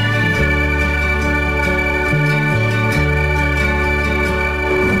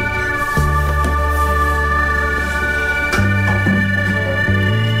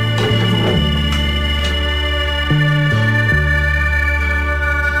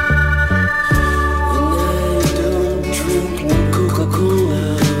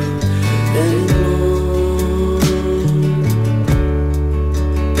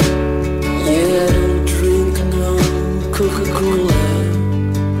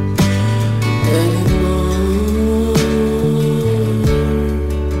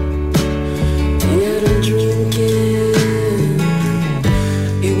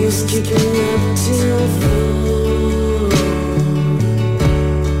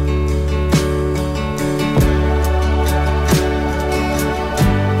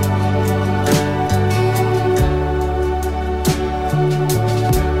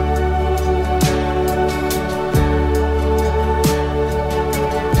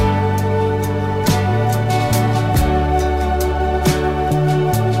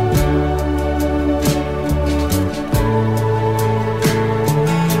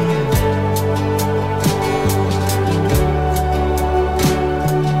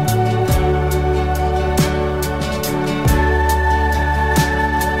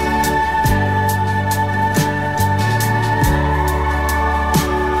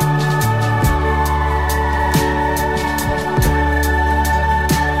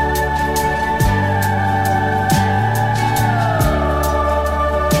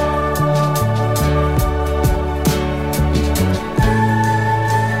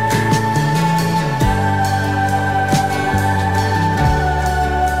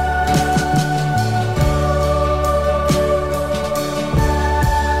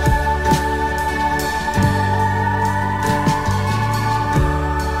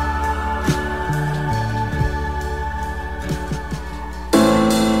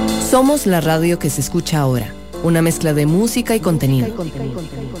 Somos la radio que se escucha ahora. Una mezcla de música y contenido.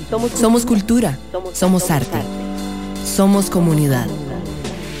 Somos cultura. Somos arte. Somos comunidad.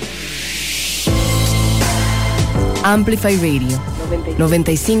 Amplify Radio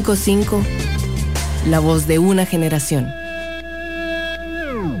 95.5. La voz de una generación.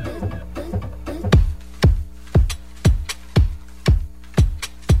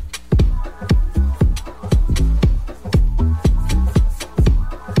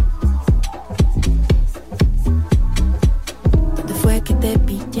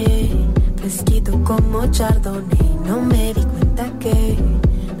 Chardonnay, no me di cuenta que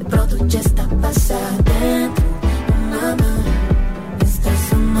de pronto ya está pasada dentro. Oh mamá,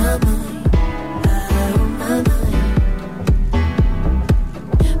 estás oh mamá, oh mamá.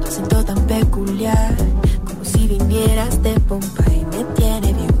 Tu acento tan peculiar, como si vinieras de Bombay, me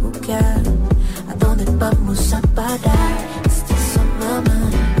tiene bien buqueado. ¿A dónde vamos a parar? Estás oh mamá,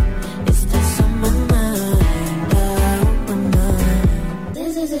 estás oh mamá, oh mamá.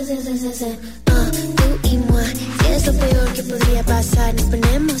 Es lo peor que podría pasar, nos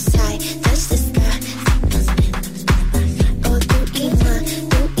ponemos high, touch the sky. Oh, tú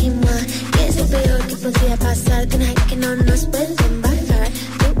y moi, ¿qué es lo peor que podría pasar? Tonight que no nos pueden bajar,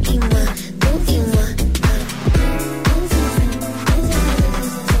 tú y moi, tú y moi.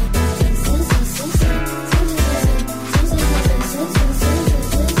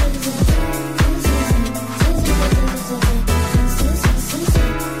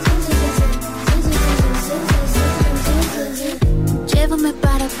 Llévame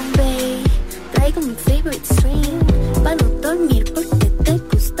para Bombay, traigo mi favorite stream, para no dormir porque te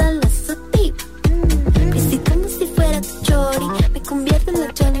gusta la sativa. Crecí como si fuera tu chori, me convierto en la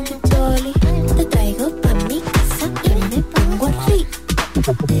Johnny de Dolly. Te traigo pa' mi casa y me pongo arriba.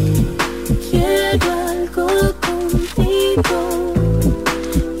 Quiero algo contigo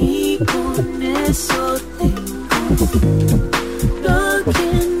y con eso tengo lo que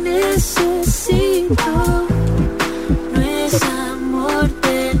necesito.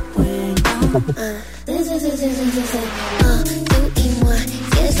 Tú y moi,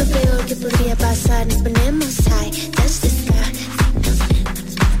 ¿qué es lo peor que podría pasar? Nos ponemos high, touch the sky.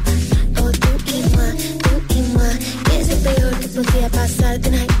 Oh, tú y moi, ¿qué es lo peor que podría pasar?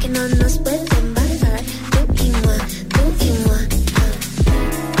 Tonight que no nos pueden bajar. Tú y moi, tú y moi.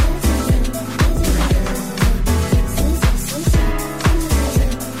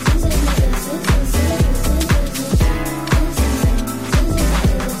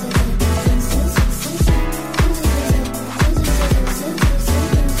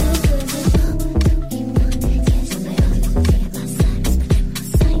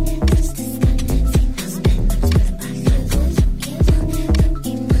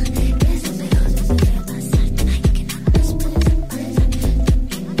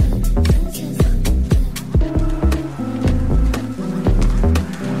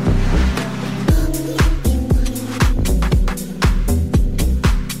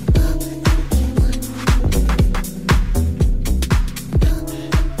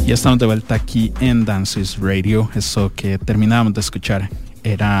 Ya estamos de vuelta aquí en Dance is Radio. Eso que terminábamos de escuchar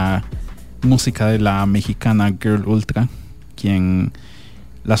era música de la mexicana Girl Ultra, quien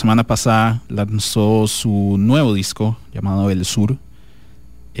la semana pasada lanzó su nuevo disco llamado El Sur.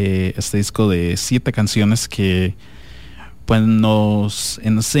 Este disco de 7 canciones que pues nos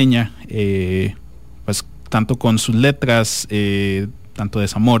enseña pues tanto con sus letras, tanto de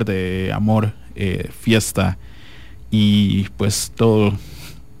desamor, de amor, fiesta y pues todo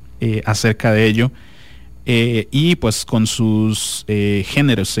acerca de ello, y pues con sus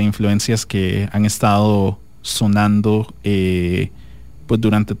géneros e influencias que han estado sonando pues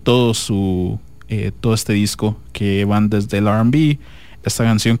durante todo este disco, que van desde el R&B, esta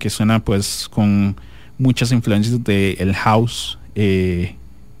canción que suena pues con muchas influencias de el house,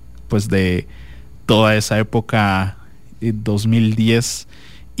 pues de toda esa época 2010,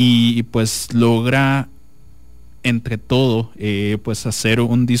 y pues logra entre todo pues hacer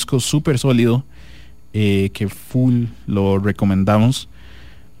un disco súper sólido, que full lo recomendamos,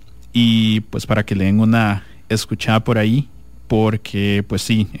 y pues para que le den una escuchada por ahí, porque pues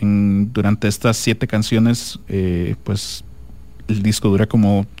sí, durante estas 7 canciones pues el disco dura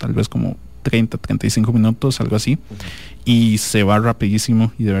como tal vez como 30-35 minutos, algo así, y se va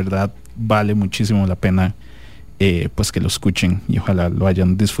rapidísimo, y de verdad vale muchísimo la pena pues que lo escuchen, y ojalá lo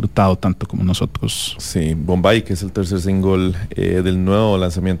hayan disfrutado tanto como nosotros. Sí, Bombay, que es el tercer single del nuevo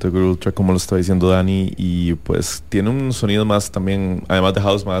lanzamiento de Girl Ultra, como lo está diciendo Dani, y pues tiene un sonido más también, además de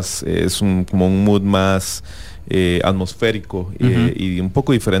house, más como un mood más atmosférico, y un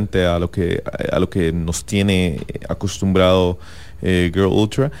poco diferente a lo que nos tiene acostumbrado Girl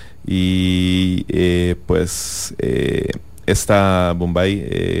Ultra, y pues esta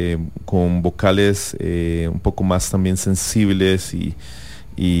Bombay con vocales un poco más también sensibles,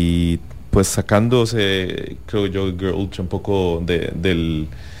 y pues sacándose, creo yo, Girl Ultra un poco de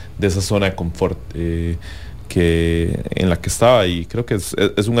esa zona de confort en la que estaba, y creo que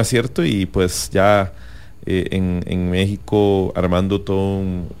es un acierto, y pues ya en México armando todo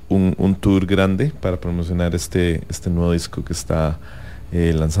un tour grande para promocionar este nuevo disco que está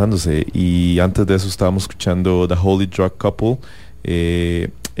lanzándose. Y antes de eso estábamos escuchando The Holy Drug Couple,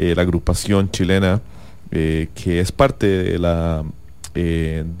 la agrupación chilena que es parte de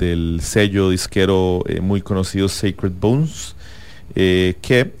del sello disquero muy conocido Sacred Bones,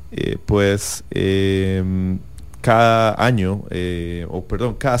 que pues cada año,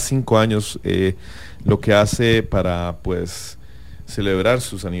 cada 5 años, lo que hace para pues celebrar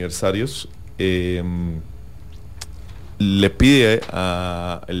sus aniversarios, le pide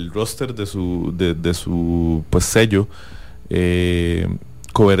a el roster de su pues sello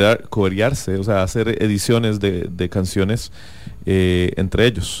coverearse, o sea, hacer ediciones de canciones entre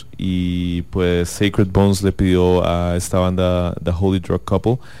ellos, y pues Sacred Bones le pidió a esta banda The Holy Drug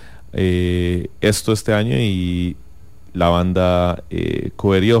Couple esto este año, y la banda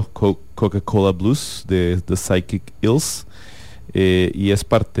coverió Coca-Cola Blues de The Psychic Ills, y es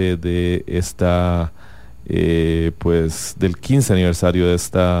parte de esta pues del 15 aniversario de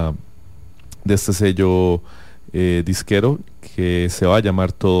este sello disquero, que se va a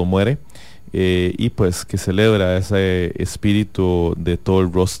llamar Todo Muere, y pues que celebra ese espíritu de todo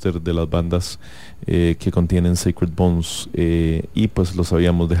el roster de las bandas que contienen Sacred Bones, y pues los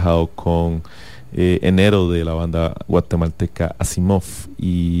habíamos dejado con Enero de la banda guatemalteca Asimov.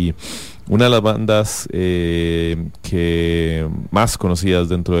 Y una de las bandas que más conocidas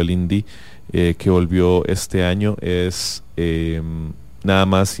dentro del indie que volvió este año es nada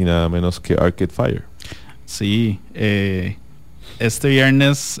más y nada menos que Arcade Fire. Sí, este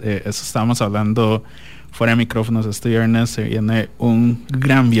viernes, eso estábamos hablando fuera de micrófonos, este viernes se viene un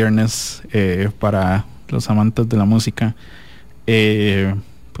gran viernes para los amantes de la música,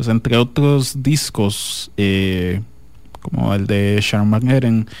 pues entre otros discos como el de Sharon Van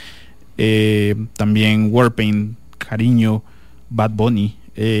Etten, también Warpaint, Cariño, Bad Bunny,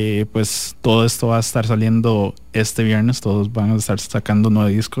 pues todo esto va a estar saliendo este viernes, todos van a estar sacando un nuevo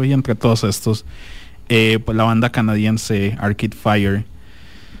disco, y entre todos estos pues la banda canadiense Arcade Fire,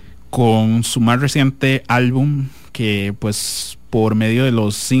 con su más reciente álbum, que pues por medio de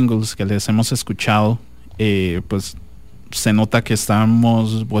los singles que les hemos escuchado, pues se nota que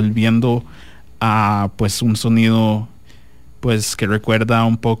estamos volviendo a pues un sonido pues que recuerda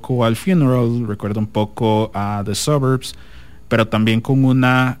un poco al Funeral, recuerda un poco a The Suburbs, pero también con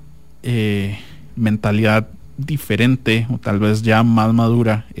una mentalidad diferente, o tal vez ya más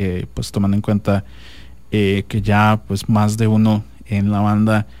madura, pues tomando en cuenta que ya pues más de uno en la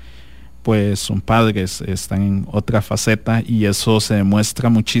banda pues son padres, están en otra faceta, y eso se demuestra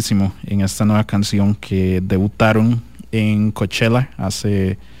muchísimo en esta nueva canción que debutaron en Coachella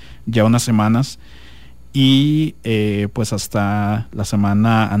hace ya unas semanas y pues hasta la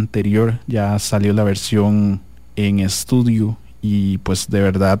semana anterior ya salió la versión en estudio y pues de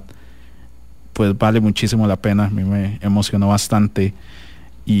verdad pues vale muchísimo la pena. A mí me emocionó bastante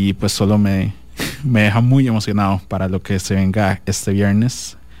y pues solo me deja muy emocionado para lo que se venga este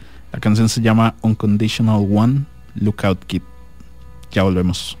viernes. La canción se llama Unconditional One, Lookout Kid. Ya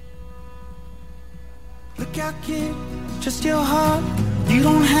volvemos. Look out, kid, just your heart. You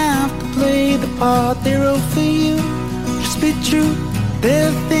don't have to play the part they wrote for you. Just be true. There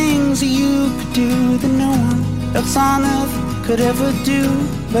are things that you could do that no one else on earth could ever do.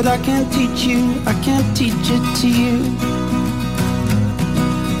 But I can't teach you, I can't teach it to you.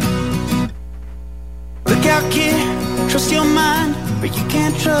 Look out, kid, trust your mind, but you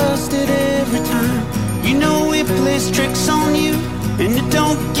can't trust it every time. You know it plays tricks on you, and it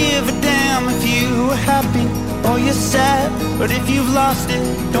don't give a damn if you are happy or you're sad. But if you've lost it,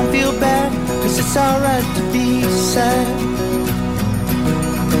 don't feel bad, 'cause it's alright to be sad.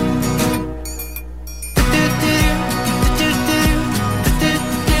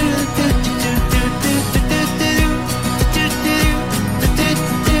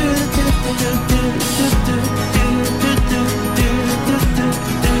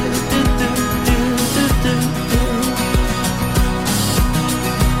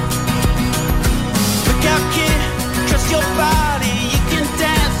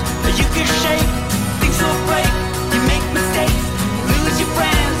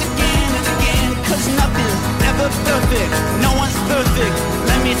 Perfect. No one's perfect.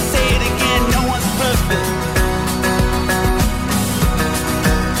 Let me say it again. No one's perfect.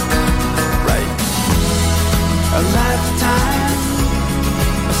 Right. A lifetime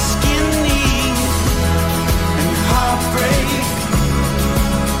of skin knees and heartbreak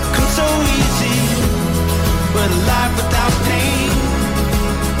comes so easy, but a life without pain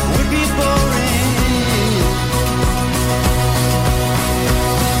would be boring.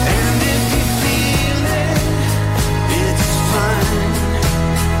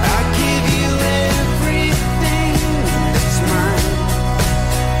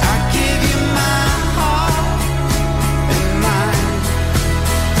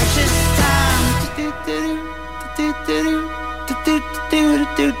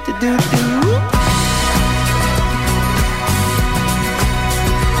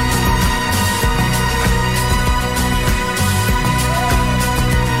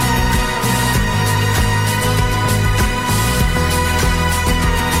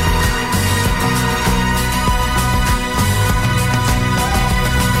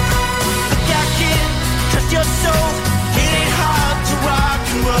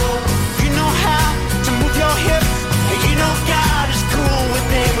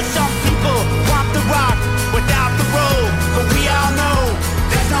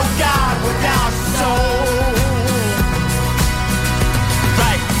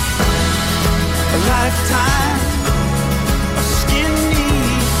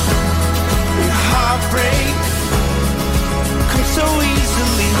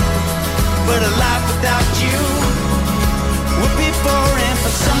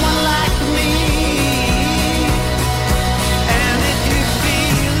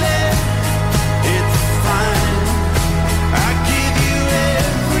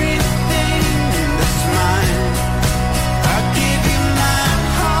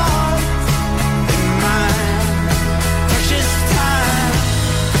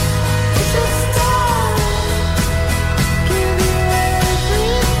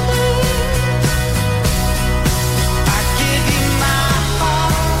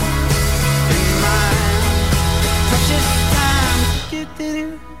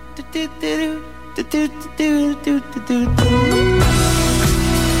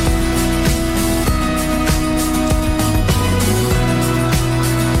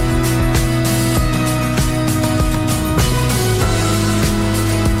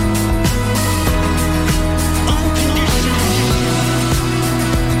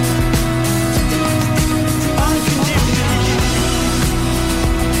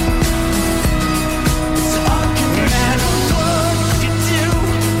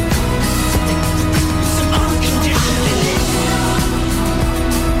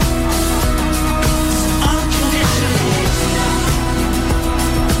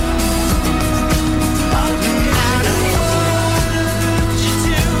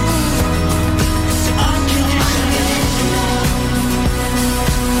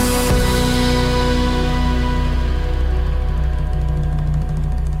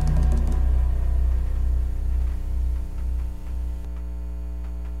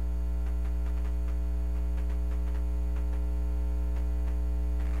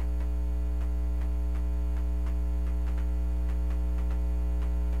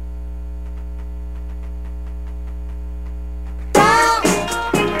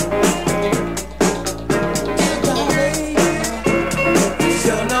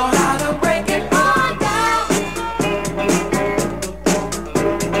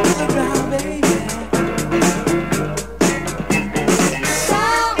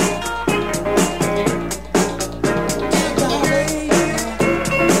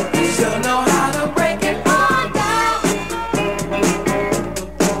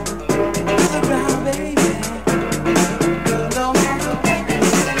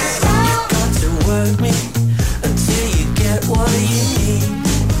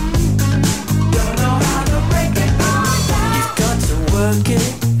 Don't know how to break it all down. You've got to work it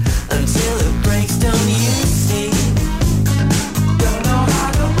until it breaks down, you see. Don't know how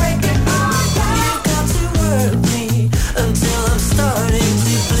to break it all down. You've got to work me until I'm starting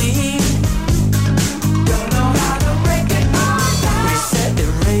to bleed. Don't know how to break it all down. Reset,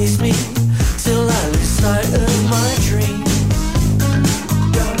 erase me till I lose sight of my dream.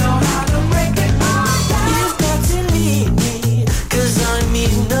 Don't know how to break it all down. You've got to need me, 'cause I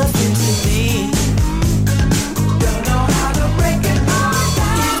mean nothing to me. Don't know how to break it all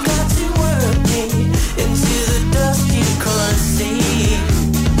down. You've got to work me into the dust you can't see.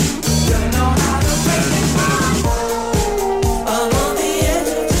 Don't know how to break it all down. I'm on the edge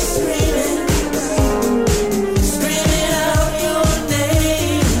of just screaming out your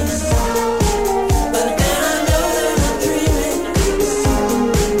name. But then I know that I'm dreaming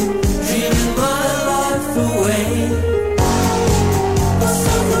my life away. But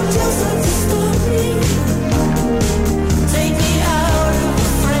someone just has to stop me, take me out of the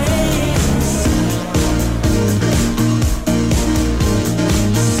frame.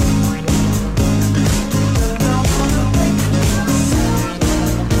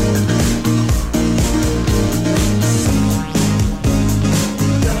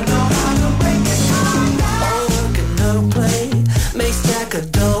 All work and no play makes Jack a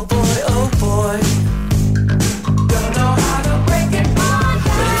dull boy, oh boy. Don't know how to break it all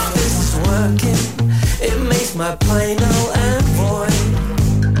down. But if this is working, it makes my play null and void.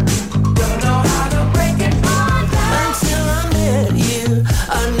 Don't know how to break it all down. Until I met you,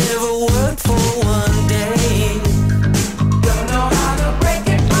 I never worked for one day. Don't know how to break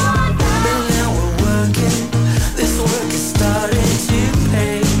it all down. But now we're working, this work is starting to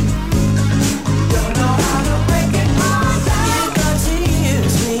pay. Don't know how to break it all down. You got to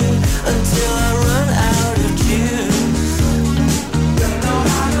use me until I run out of juice. Don't know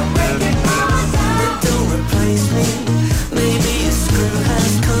how to break it all down. But don't replace me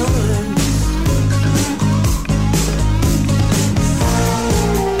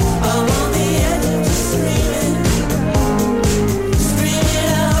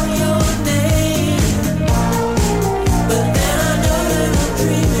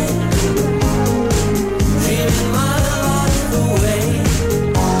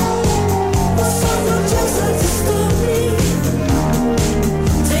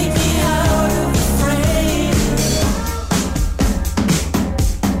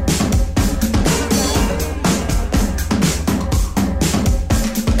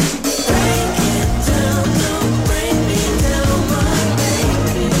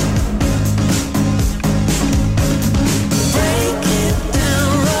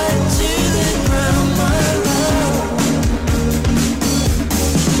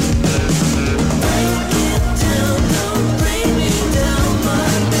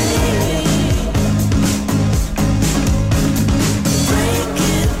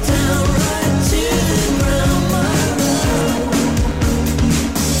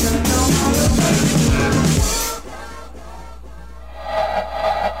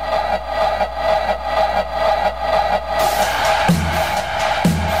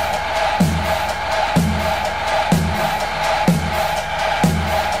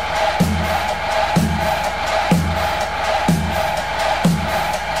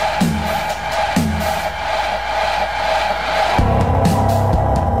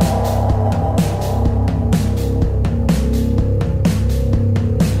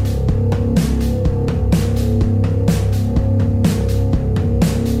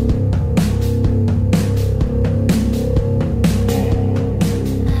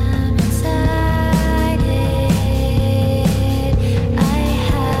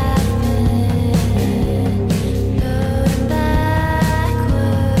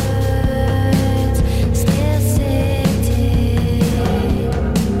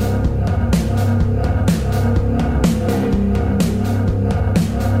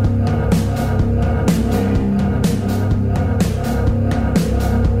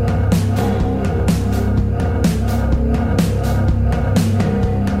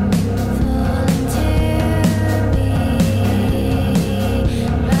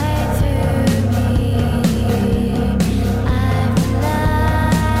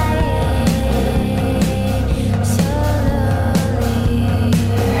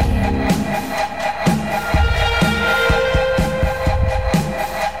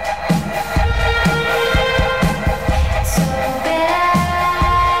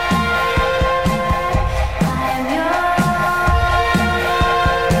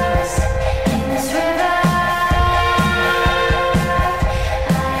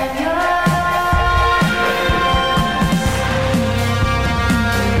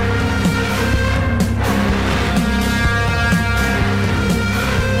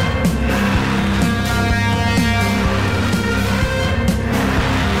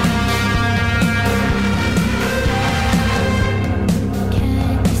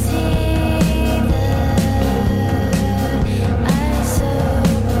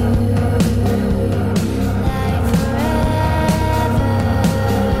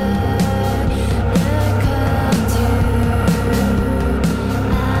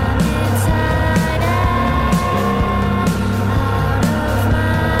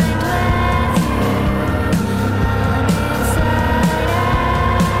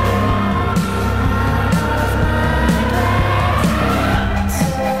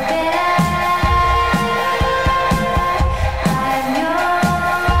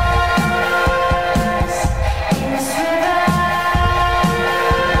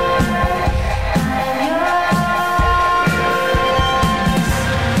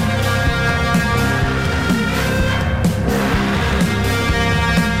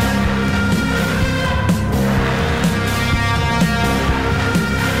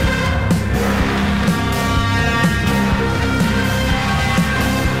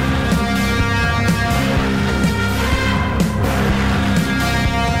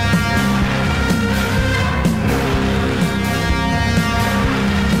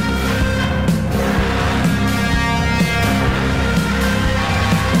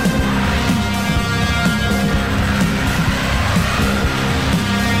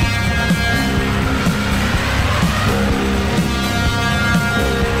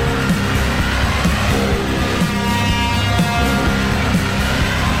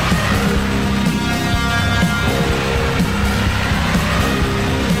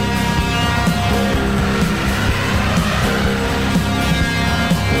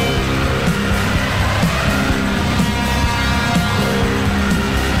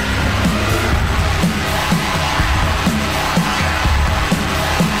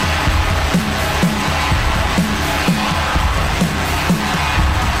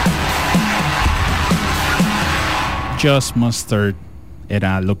Just Mustard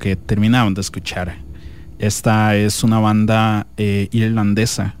era lo que terminaban de escuchar. Esta es una banda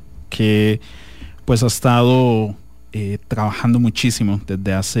irlandesa que pues ha estado trabajando muchísimo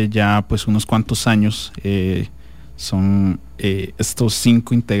desde hace ya pues unos cuantos años. Son estos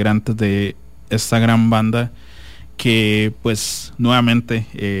 5 integrantes de esta gran banda que pues nuevamente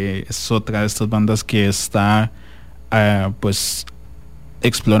es otra de estas bandas que está pues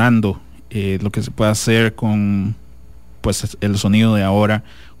explorando lo que se puede hacer con pues el sonido de ahora,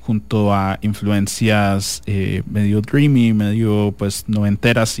 junto a influencias medio dreamy, medio pues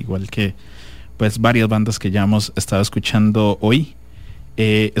noventeras, igual que pues varias bandas que ya hemos estado escuchando hoy.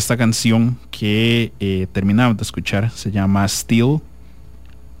 Esta canción que terminamos de escuchar se llama Steel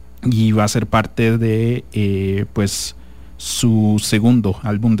y va a ser parte de pues su segundo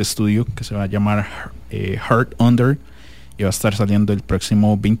álbum de estudio, que se va a llamar Heart Under, y va a estar saliendo el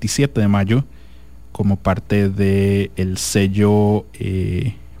próximo 27 de mayo como parte de el sello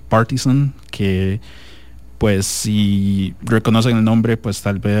Partisan, que pues si reconocen el nombre pues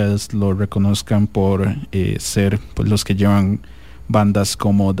tal vez lo reconozcan por ser pues los que llevan bandas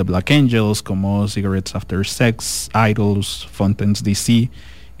como The Black Angels, como Cigarettes After Sex, Idols, Fountains DC y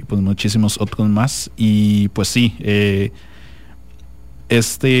pues muchísimos otros más. Y pues sí,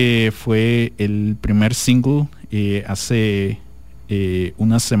 este fue el primer single. Hace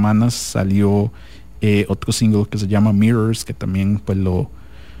unas semanas salió otro single que se llama Mirrors, que también pues lo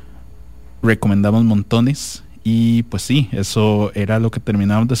recomendamos montones. Y pues sí, eso era lo que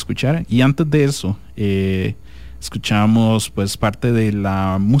terminamos de escuchar. Y antes de eso escuchamos pues parte de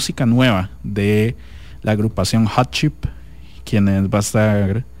la música nueva de la agrupación Hot Chip, quienes va a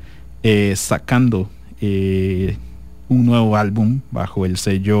estar sacando un nuevo álbum bajo el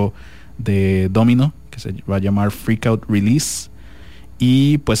sello de Domino, que se va a llamar Freak Out Release.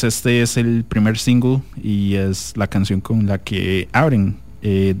 Y pues este es el primer single y es la canción con la que abren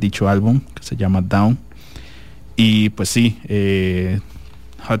dicho álbum, que se llama Down. Y pues sí,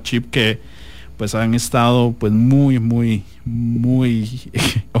 Hot Chip, que pues han estado pues muy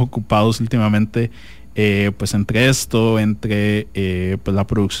ocupados últimamente, pues entre esto, entre pues la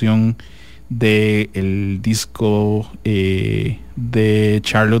producción de el disco de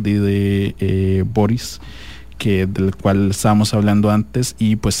Charlotte y de Boris, del cual estábamos hablando antes.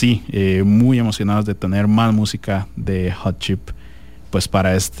 Y pues sí, muy emocionados de tener más música de Hot Chip pues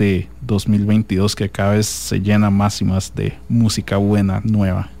para este 2022, que cada vez se llena más y más de música buena,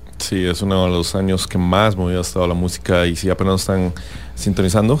 nueva. Sí, es uno de los años que más movido ha estado la música. Y si apenas están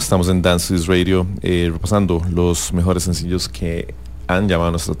sintonizando, estamos en Dance to This Radio, repasando los mejores sencillos que han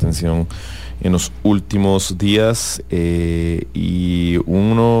llamado nuestra atención en los últimos días, y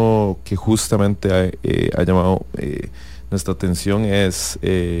uno que justamente ha llamado nuestra atención es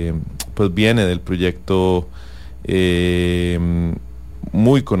pues viene del proyecto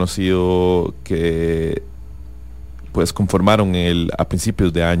muy conocido que pues conformaron a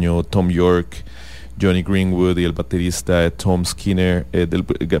principios de año Tom York, Johnny Greenwood y el baterista Tom Skinner,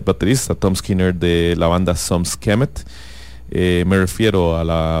 de la banda Some Skemet. Me refiero a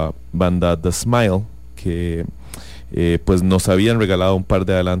la banda The Smile, que pues nos habían regalado un par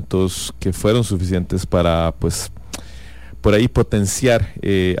de adelantos que fueron suficientes para pues por ahí potenciar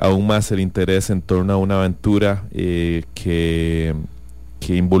aún más el interés en torno a una aventura que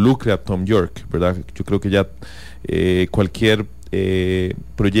involucre a Tom York, ¿verdad? Yo creo que ya cualquier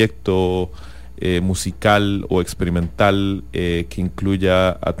proyecto musical o experimental que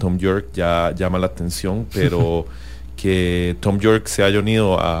incluya a Tom York ya llama la atención, pero que Tom York se haya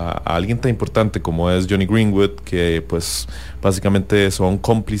unido a alguien tan importante como es Johnny Greenwood, que pues básicamente son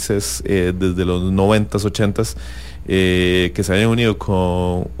cómplices desde los 90s, 80s, que se hayan unido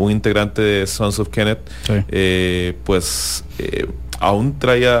con un integrante de Sons of Kemet, sí. Pues aún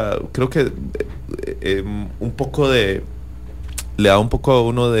traía, creo que un poco le da un poco a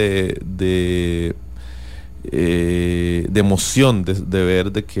uno de emoción de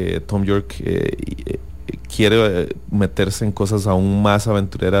ver de que Tom York quiere meterse en cosas aún más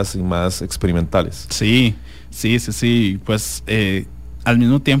aventureras y más experimentales. Sí, pues al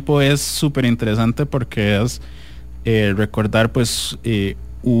mismo tiempo es súper interesante porque es recordar pues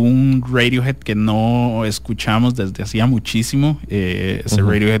un Radiohead que no escuchamos desde hacía muchísimo, ese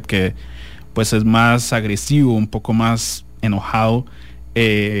Radiohead que pues es más agresivo, un poco más enojado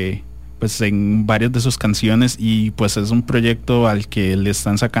pues en varias de sus canciones, y pues es un proyecto al que le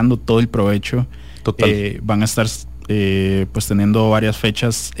están sacando todo el provecho. Total. Van a estar pues teniendo varias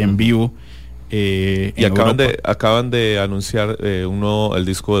fechas en vivo, y acaban de anunciar el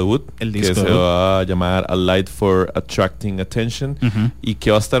disco debut, que se va a llamar A Light for Attracting Attention, y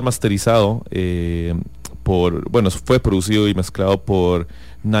que va a estar masterizado fue producido y mezclado por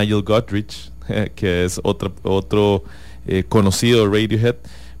Nigel Godrich, que es otro conocido Radiohead.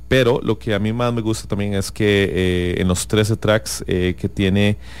 Pero lo que a mí más me gusta también es que en los 13 tracks que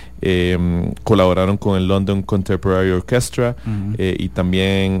tiene, colaboraron con el London Contemporary Orchestra, y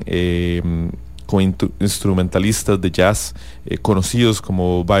también con instrumentalistas de jazz conocidos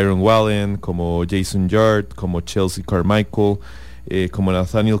como Byron Wallen, como Jason Yard, como Chelsea Carmichael, como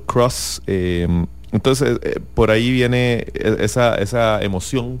Nathaniel Cross. Entonces por ahí viene esa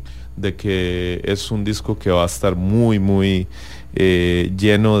emoción de que es un disco que va a estar muy, muy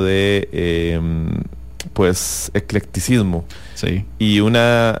lleno de pues eclecticismo. Sí. Y un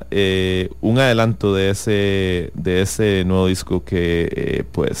adelanto de ese nuevo disco que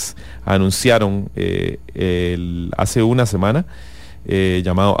pues anunciaron hace una semana,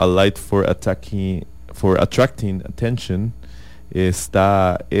 llamado A Light for Attracting Attention,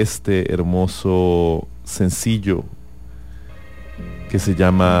 está este hermoso sencillo que se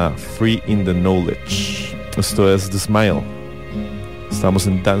llama Free in the Knowledge. Esto es The Smile. Estamos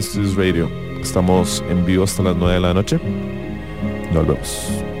en Dance to This Radio. Estamos en vivo hasta las 9 de la noche. Nos vemos.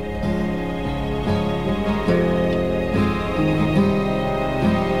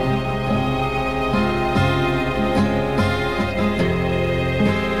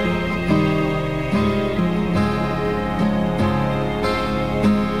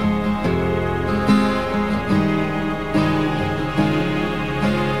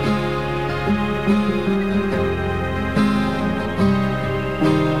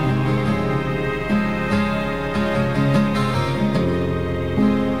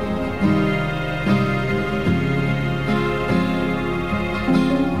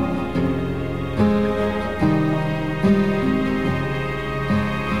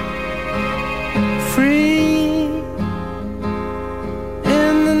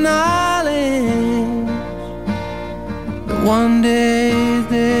 One day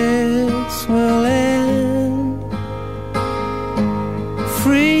this will end.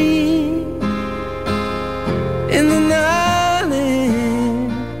 Free in the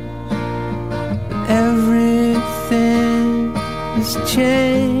knowledge everything has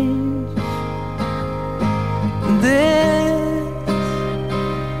changed. This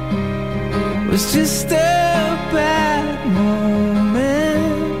was just a bad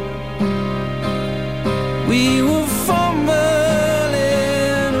moment. We were fumbling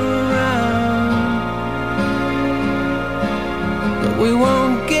around, but we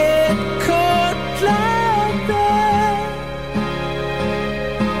won't get caught like that.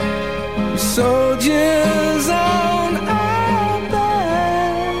 We're soldiers on our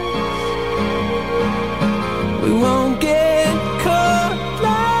backs. We won't get caught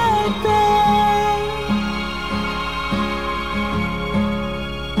like that.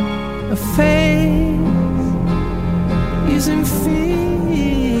 A face using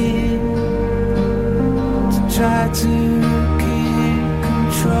fear to try to keep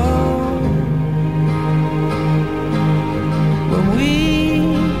control. When we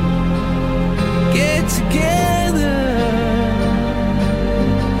get together,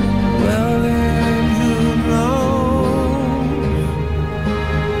 well then who knows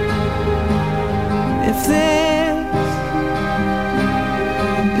if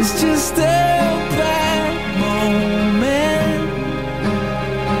it's just a bad moment.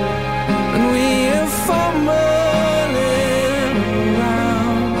 And we are fumbling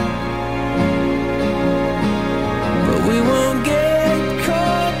around, but we won't get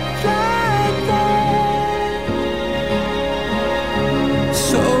caught like that.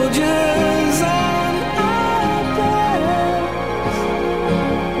 Soldiers on our backs.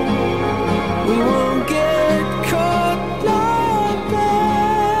 We won't get caught like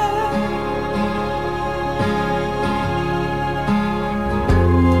that.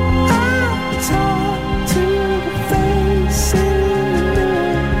 I talk to the face in the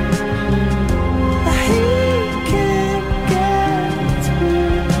mirror. He can't get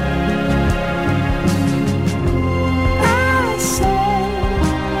through. I say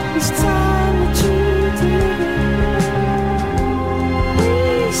it's time that you deliver. We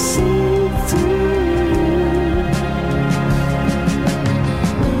see through.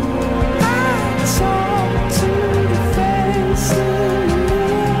 I talk to the face in the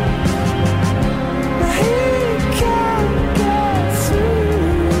mirror. He can't get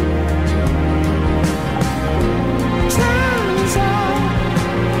through. Time's out,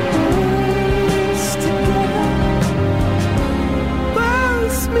 we're together.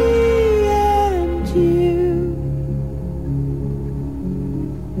 Both me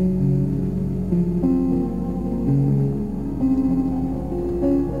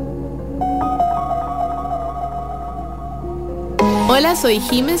Hola, soy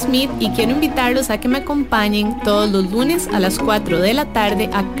Jim Smith y quiero invitarlos a que me acompañen todos los lunes a las 4 de la tarde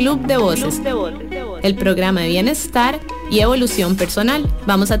a Club de Voces, el programa de bienestar y evolución personal.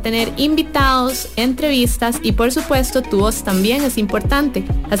 Vamos a tener invitados, entrevistas y por supuesto tu voz también es importante,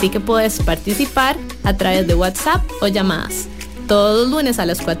 así que puedes participar a través de WhatsApp o llamadas. Todos los lunes a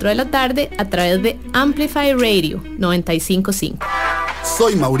las 4 de la tarde a través de Amplify Radio 95.5.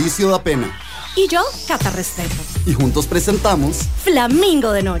 Soy Mauricio da Pena. Y yo, Cata Restrepo. Y juntos presentamos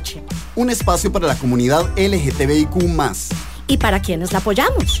Flamingo de Noche, un espacio para la comunidad LGTBIQ+. Y para quienes la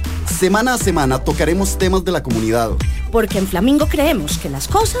apoyamos. Semana a semana tocaremos temas de la comunidad. Porque en Flamingo creemos que las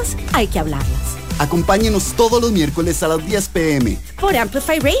cosas hay que hablarlas. Acompáñenos todos los miércoles a las 10 p.m. por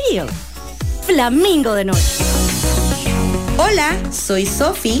Amplify Radio. Flamingo de Noche. Hola, soy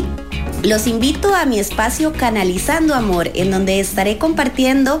Sofi. Los invito a mi espacio Canalizando Amor, en donde estaré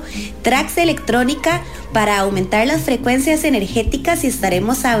compartiendo tracks de electrónica para aumentar las frecuencias energéticas y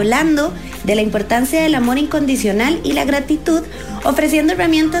estaremos hablando de la importancia del amor incondicional y la gratitud, ofreciendo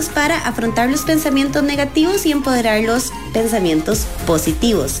herramientas para afrontar los pensamientos negativos y empoderar los pensamientos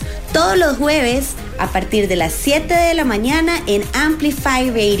positivos. Todos los jueves a partir de las 7 de la mañana en Amplify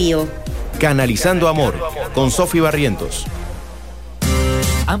Radio. Canalizando Amor con Sofi Barrientos.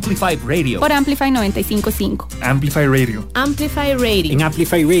 Amplify Radio. Por Amplify 95.5. Amplify Radio. Amplify Radio. En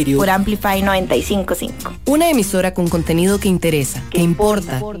Amplify Radio. Por Amplify 95.5. Una emisora con contenido que interesa, que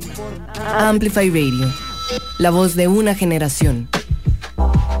importa. Amplify Radio. La voz de una generación.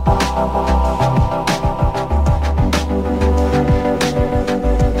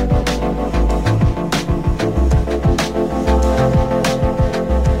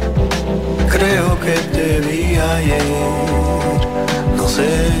 Creo que te vi ayer, no sé.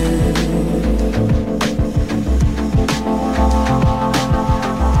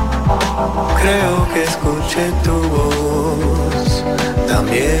 Creo que escuché tu voz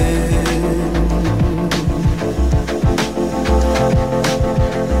también.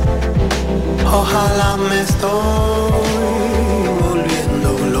 Ojalá me estoy volviendo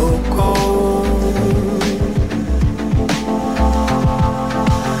loco.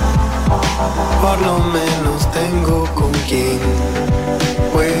 Por lo menos tengo con quien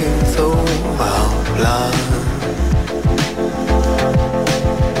puedo hablar.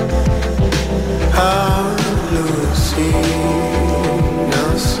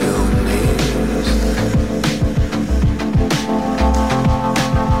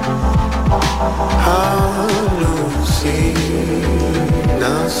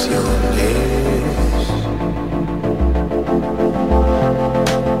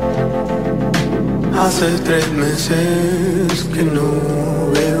 Hace 3 meses que no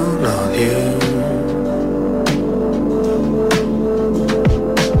veo a nadie.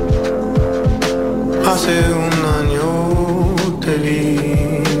 Hace 1 año te vi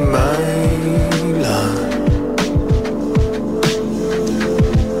bailar.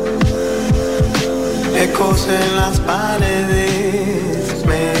 Ecos en las paredes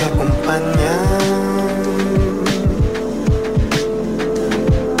me acompañan.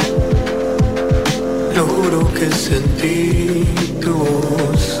 Lo juro que sentí tu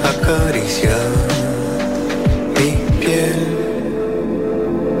voz acariciar mi piel.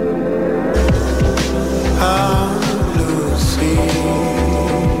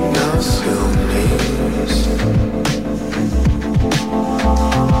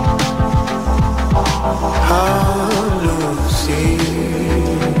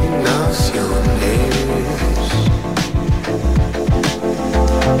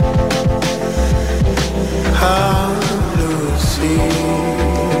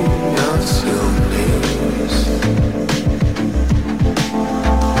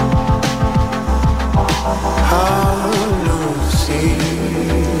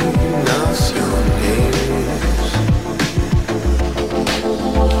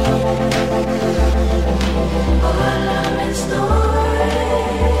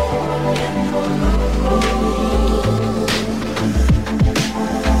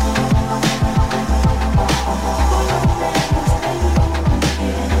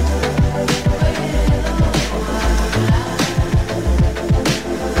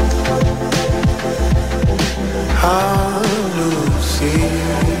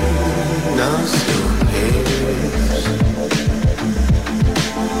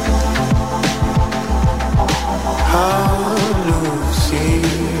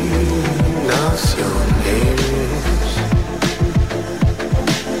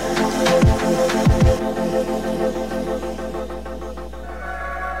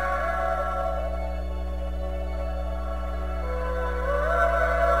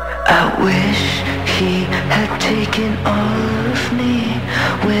 I wish he had taken all of me.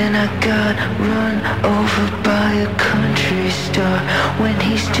 I got run over by a country star. When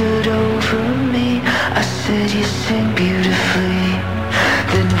he stood over me, I said, you sing beautifully.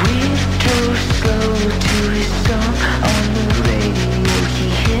 Then we drove slow to his song on the radio. He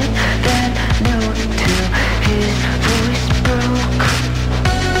hit that note till his voice broke.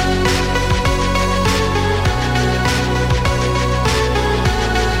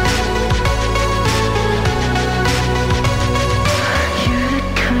 You're the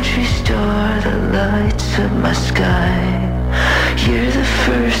country star that lights up my sky. You're the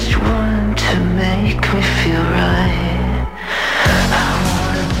first one to make me feel right. I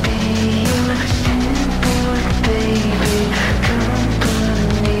wanna be your simple baby,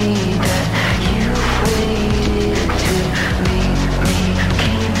 company that you've waited to meet me.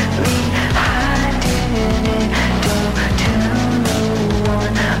 Keep me hiding it, don't tell no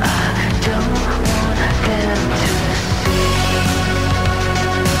one. I don't want them to see.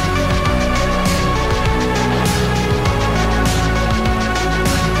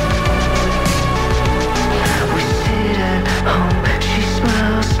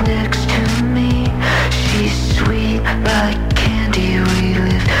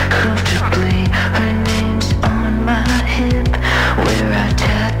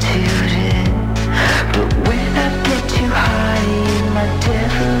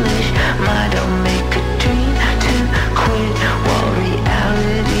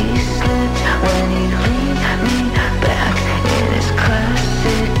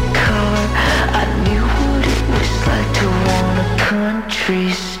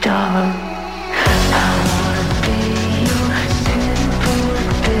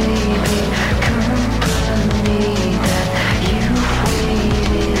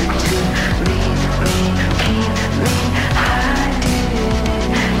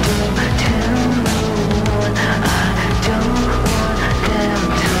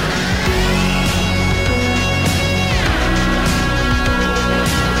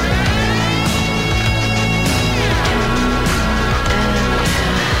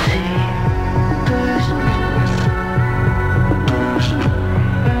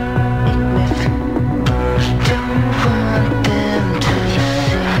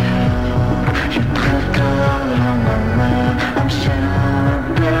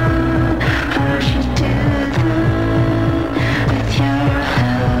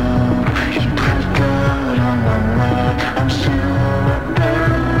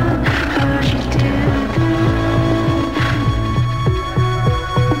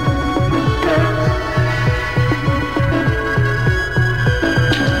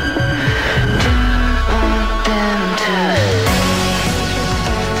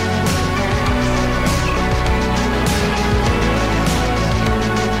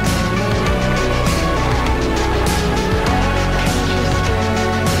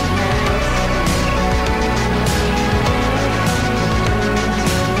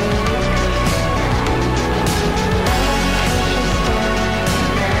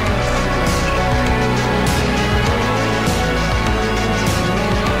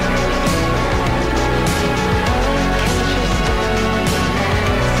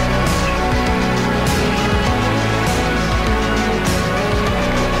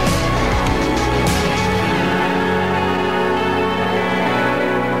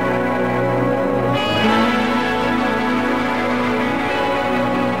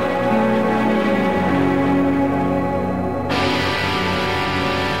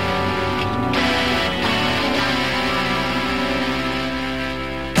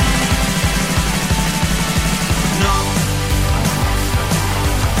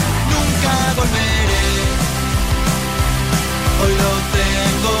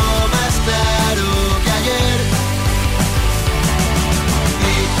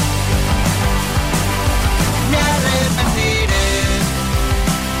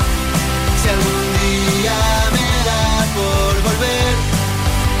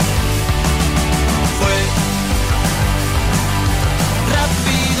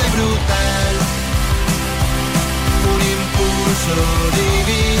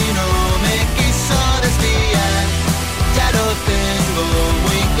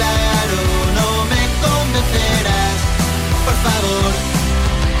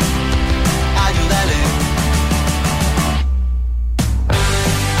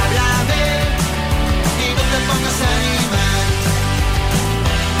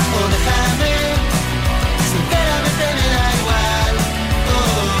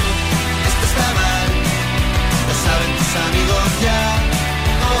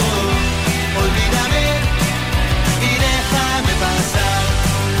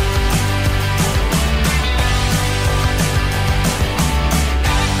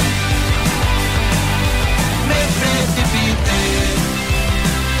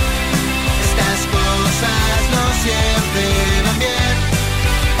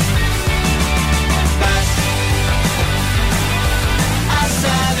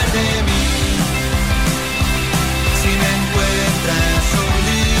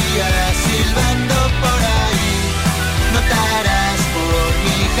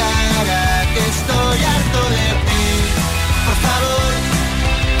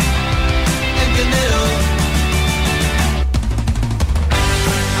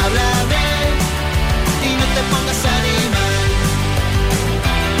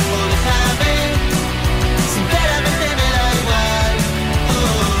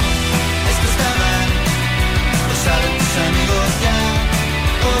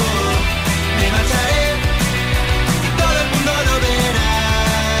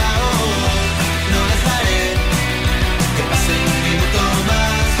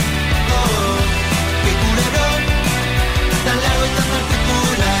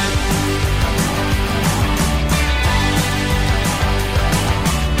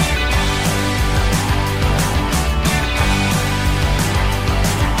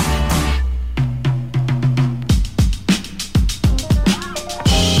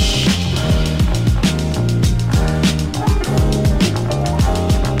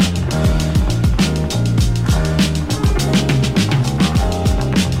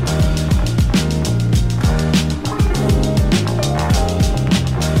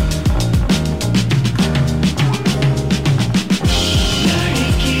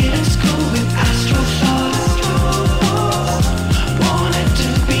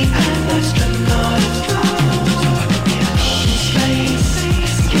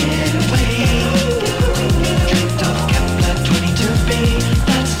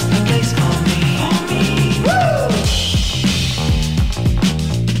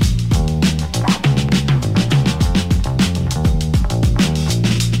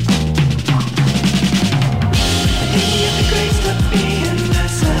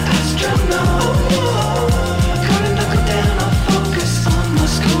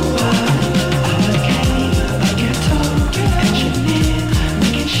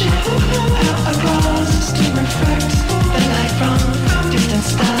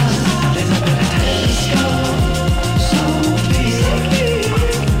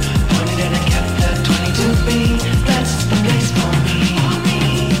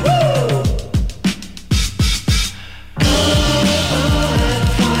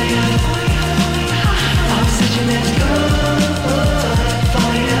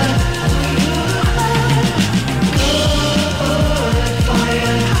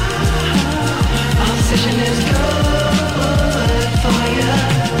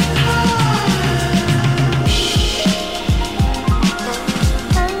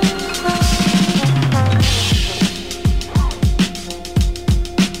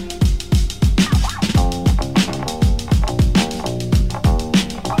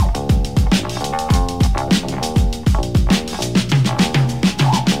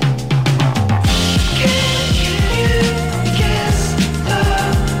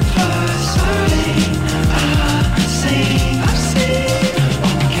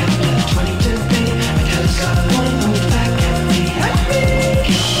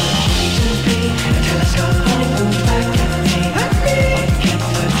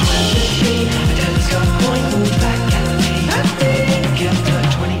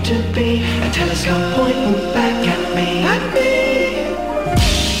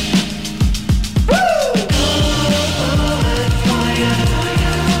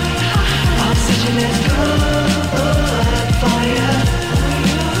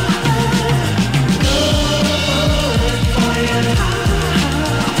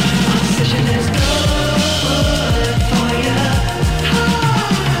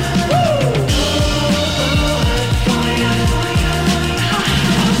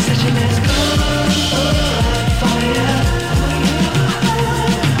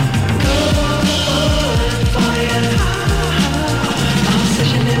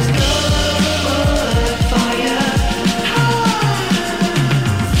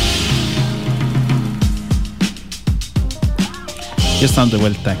 Ya estamos de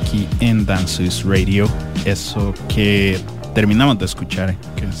vuelta aquí en Dance to This Radio. Eso que terminamos de escuchar,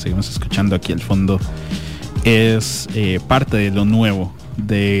 que seguimos escuchando aquí al fondo, es parte de lo nuevo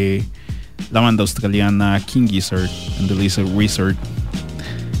de la banda australiana King Gizzard and the Lizard Wizard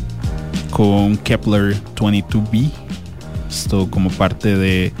con Kepler 22b. Esto como parte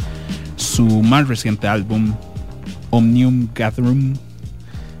de su más reciente álbum Omnium Gatherum,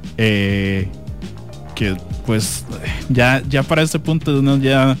 que pues ya para este punto uno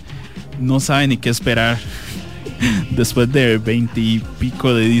ya no sabe ni qué esperar después de 20 y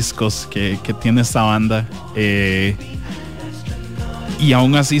pico de discos que tiene esta banda, y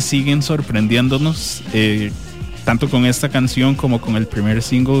aún así siguen sorprendiéndonos, tanto con esta canción como con el primer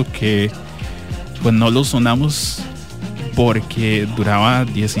single, que pues no lo sonamos porque duraba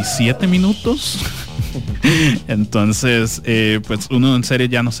 17 minutos. Entonces pues uno en serio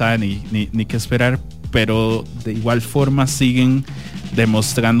ya no sabe ni qué esperar, pero de igual forma siguen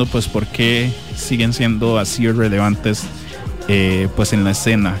demostrando pues por qué siguen siendo así relevantes pues en la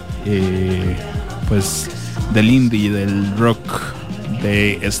escena pues del indie, del rock,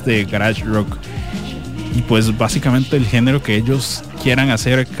 de este garage rock, y pues básicamente el género que ellos quieran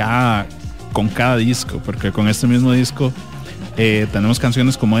hacer con cada disco, porque con este mismo disco tenemos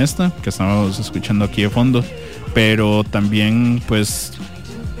canciones como esta que estamos escuchando aquí de fondo, pero también pues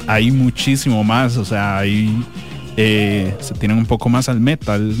hay muchísimo más, o sea, ahí se tienen un poco más al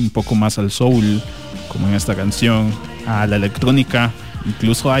metal, un poco más al soul, como en esta canción, a la electrónica.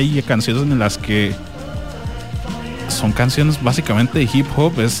 Incluso hay canciones en las que son canciones básicamente de hip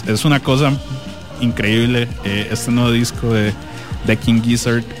hop. Es una cosa increíble este nuevo disco de King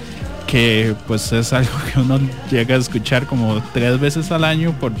Gizzard, que pues es algo que uno llega a escuchar como 3 veces al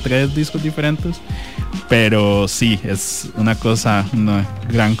año por 3 discos diferentes, pero sí, es una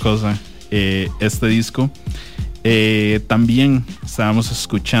gran cosa este disco. También estábamos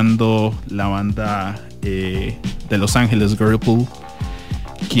escuchando la banda de Los Ángeles, Girlpool,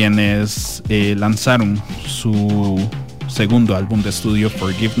 quienes lanzaron su segundo álbum de estudio,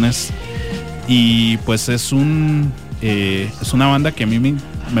 Forgiveness, y pues es una banda que a mí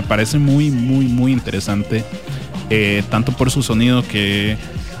me parece muy interesante, tanto por su sonido, que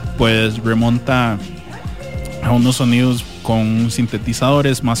pues remonta a unos sonidos con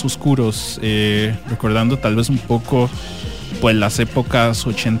sintetizadores más oscuros, recordando tal vez un poco pues las épocas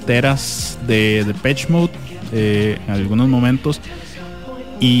ochenteras de Depeche Mode en algunos momentos,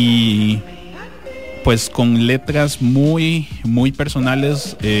 y pues con letras muy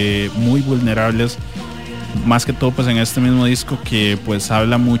personales, muy vulnerables, más que todo pues en este mismo disco, que pues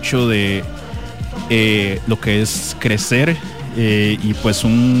habla mucho de lo que es crecer, y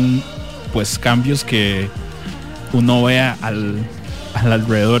pues cambios que uno vea al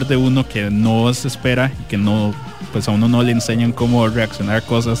alrededor de uno que no se espera y que no, pues a uno no le enseñan cómo reaccionar a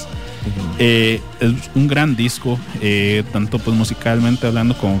cosas. Es un gran disco, tanto pues musicalmente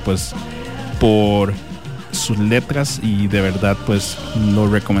hablando como pues por sus letras, y de verdad pues lo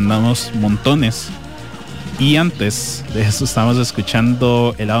recomendamos montones. Y antes de eso estamos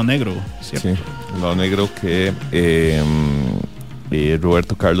escuchando El Lado Negro, ¿cierto? Sí, El Lado Negro, que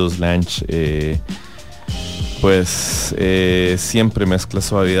Roberto Carlos Lange pues siempre mezcla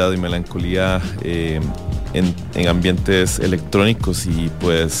suavidad y melancolía en ambientes electrónicos, y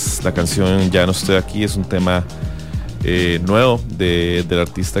pues la canción Ya no estoy aquí es un tema nuevo del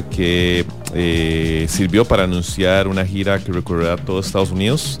artista, que sirvió para anunciar una gira que recorrerá todo Estados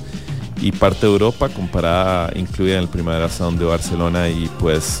Unidos y parte de Europa, incluida en el Primavera Sound de Barcelona. Y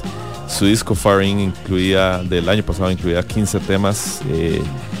pues su disco Faring del año pasado incluía 15 temas,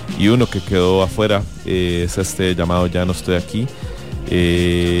 y uno que quedó afuera es este llamado Ya no estoy aquí,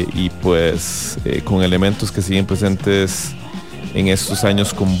 y pues con elementos que siguen presentes en estos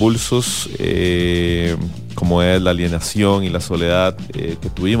años convulsos, como es la alienación y la soledad que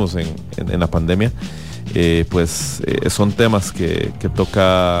tuvimos en la pandemia. Pues son temas que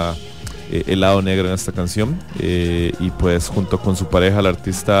toca el lado negro en esta canción, y pues junto con su pareja, la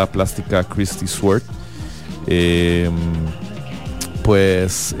artista plástica Christy Swart,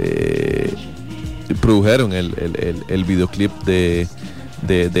 pues produjeron el videoclip de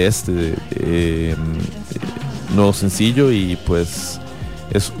este nuevo sencillo, y pues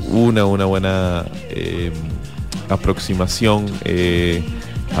es una buena aproximación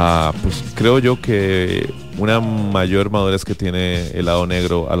a, pues creo yo que una mayor madurez que tiene el lado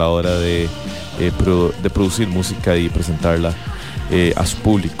negro a la hora de producir música y presentarla a su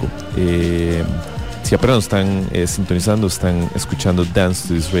público. Si apenas están sintonizando, están escuchando Dance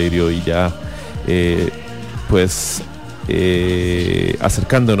to This Radio, y ya pues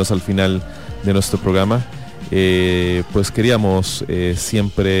acercándonos al final de nuestro programa, pues queríamos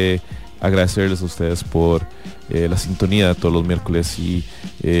siempre agradecerles a ustedes por la sintonía de todos los miércoles, y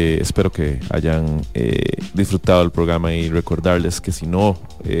espero que hayan disfrutado el programa, y recordarles que si no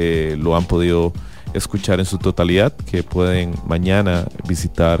lo han podido escuchar en su totalidad, que pueden mañana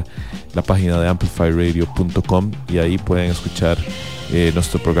visitar la página de amplifyradio.com, y ahí pueden escuchar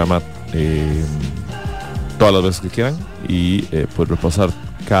nuestro programa todas las veces que quieran, y pues repasar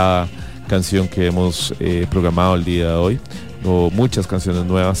cada canción que hemos programado el día de hoy, o muchas canciones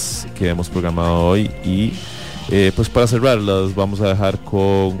nuevas que hemos programado hoy. Y pues para cerrar, las vamos a dejar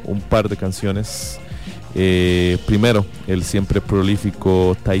con un par de canciones. Primero, el siempre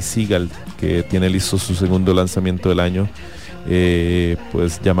prolífico Ty Segall, que tiene listo su segundo lanzamiento del año,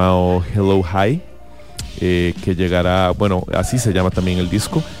 pues llamado Hello High, que llegará, bueno, así se llama también el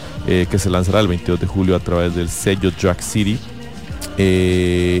disco, que se lanzará el 22 de julio a través del sello Drag City.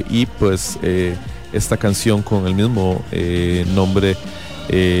 Y pues esta canción con el mismo nombre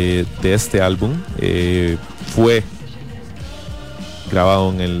de este álbum fue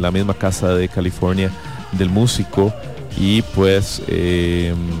grabado en la misma casa de California del músico, y pues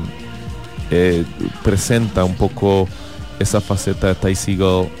presenta un poco esa faceta de Ty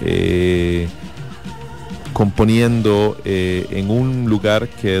Segall componiendo en un lugar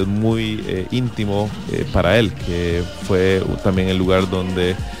que es muy íntimo para él, que fue también el lugar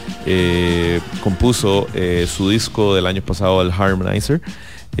donde compuso su disco del año pasado, el Harmonizer,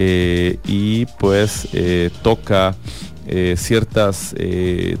 y pues toca ciertas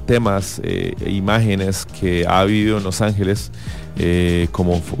temas e imágenes que ha vivido en Los Ángeles,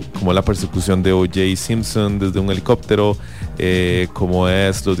 como la persecución de O.J. Simpson desde un helicóptero, como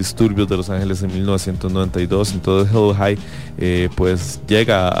es los disturbios de Los Ángeles en 1992. Entonces Hello High pues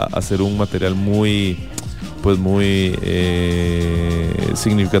llega a ser un material muy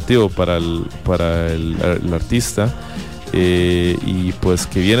significativo para el artista, y pues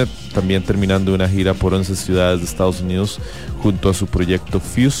que viene también terminando una gira por 11 ciudades de Estados Unidos junto a su proyecto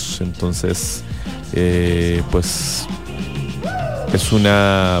Fuse. Entonces pues es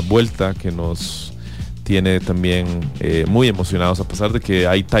una vuelta que nos tiene también muy emocionados, a pesar de que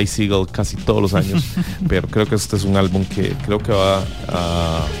hay Ty Segall casi todos los años. Pero creo que este es un álbum que creo que va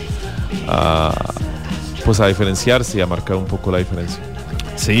a diferenciarse y a marcar un poco la diferencia.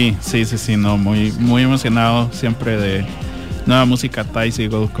 Sí, no, muy emocionado siempre de nueva música Ty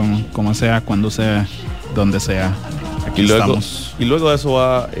Segall, como sea, cuando sea, donde sea. Aquí estamos. Y luego de eso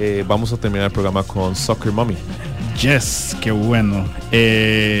vamos a terminar el programa con Soccer Mommy. Yes, qué bueno.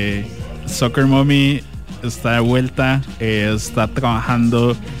 Soccer Mommy está de vuelta, está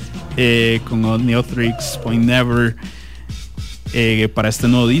trabajando con Neothrix Point Never para este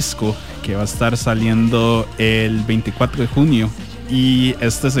nuevo disco que va a estar saliendo el 24 de junio. Y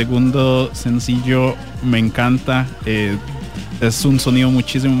este segundo sencillo me encanta. Es un sonido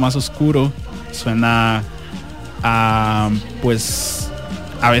muchísimo más oscuro. Suena a, pues,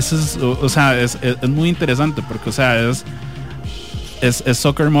 a veces, o sea, es muy interesante porque, o sea, es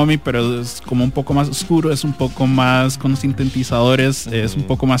Soccer Mommy, pero es como un poco más oscuro, es un poco más con sintetizadores, es un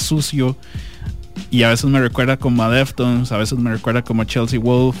poco más sucio. Y a veces me recuerda como a Deftones, a veces me recuerda como a Chelsea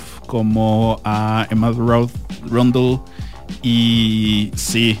Wolf, como a Emma Rundle. Y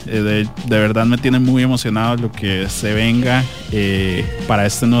sí, de verdad me tiene muy emocionado lo que se venga para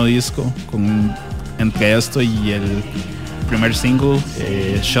este nuevo disco, entre esto y el primer single,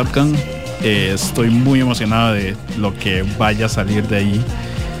 Shotgun. Estoy muy emocionado de lo que vaya a salir de ahí.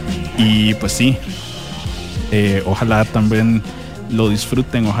 Y pues sí, ojalá también lo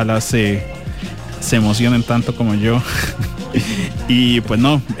disfruten, ojalá se emocionen tanto como yo. Y pues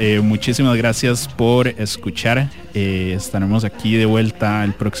no, muchísimas gracias por escuchar. Estaremos aquí de vuelta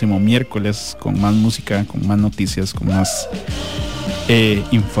el próximo miércoles con más música, con más noticias, con más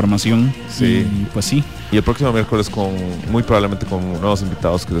información. Sí. Y pues sí. Y el próximo miércoles muy probablemente con nuevos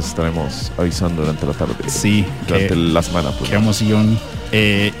invitados que les estaremos avisando durante la tarde. Sí. Durante la semana. Pues, qué emoción.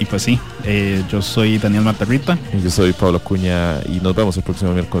 Y pues sí, yo soy Daniel Matarrita. Y yo soy Pablo Acuña y nos vemos el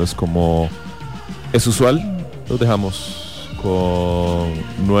próximo miércoles como es usual. Los dejamos con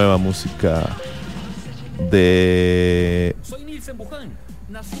nueva música de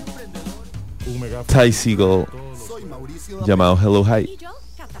Ty Segall llamado Hello High.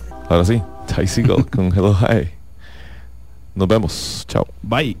 Ahora sí, Ty Segall con Hello High. Nos vemos, chao.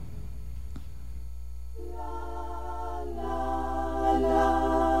 Bye.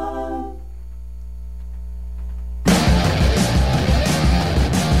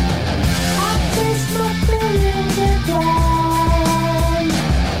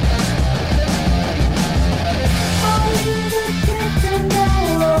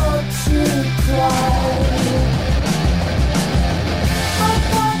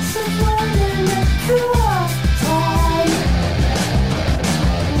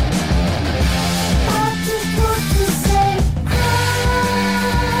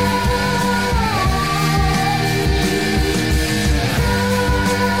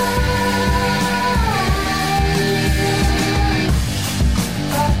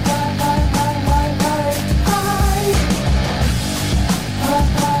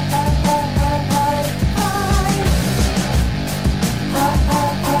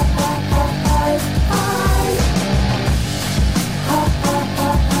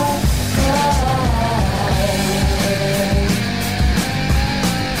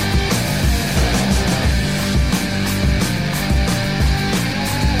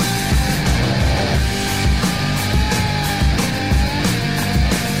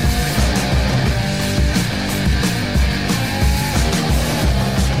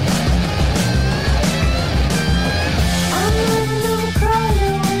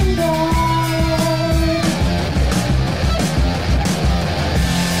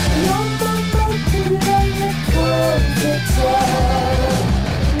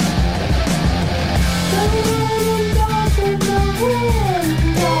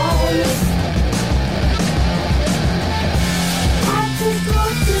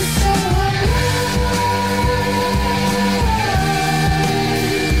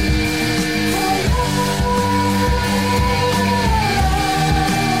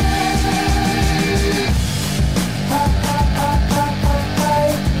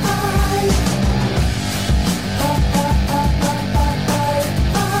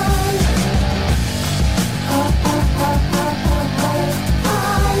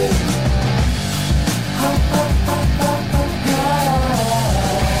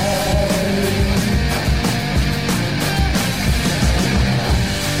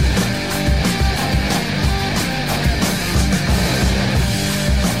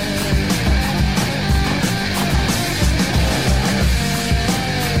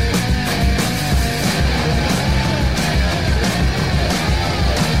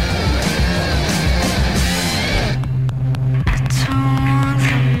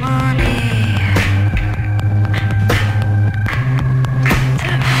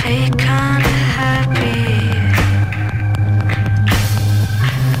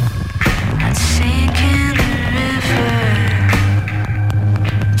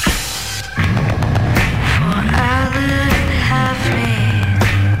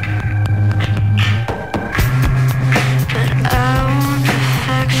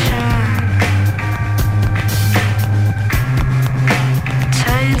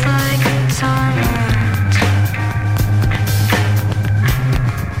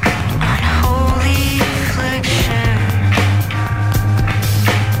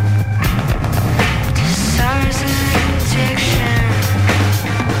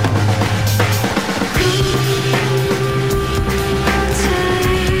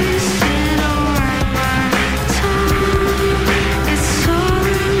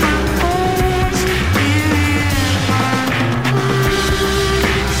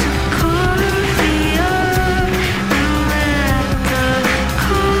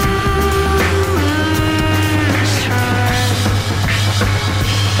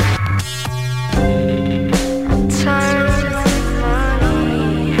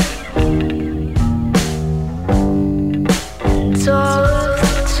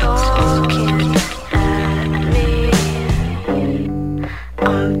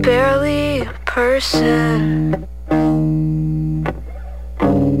 said.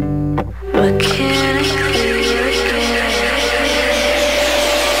 But can I feel you again?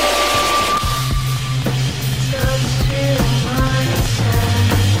 Touch your mindset.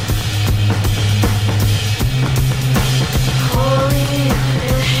 Holy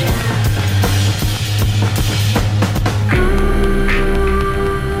efficient.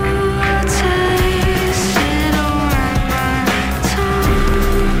 Taste it on my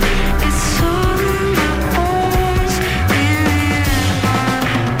tongue. It's all in my bones and in my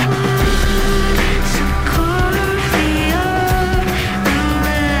blood. So carve me up and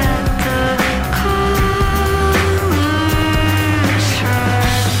let the colors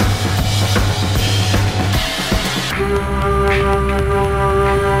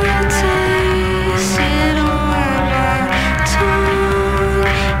taste it on my tongue.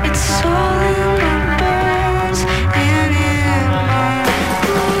 It's all in my bones and in my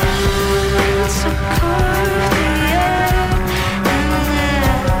blood. So carve me up and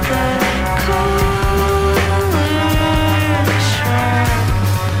let the colors shine.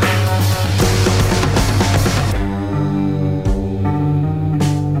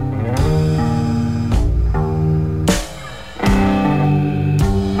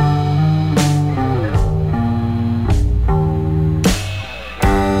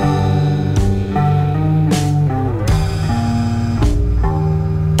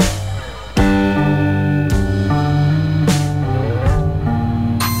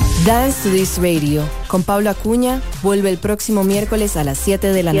 Dance to This Radio con Pablo Acuña vuelve el próximo miércoles a las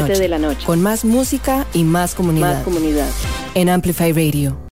 7 de la noche. Con más música y más comunidad. En Amplify Radio.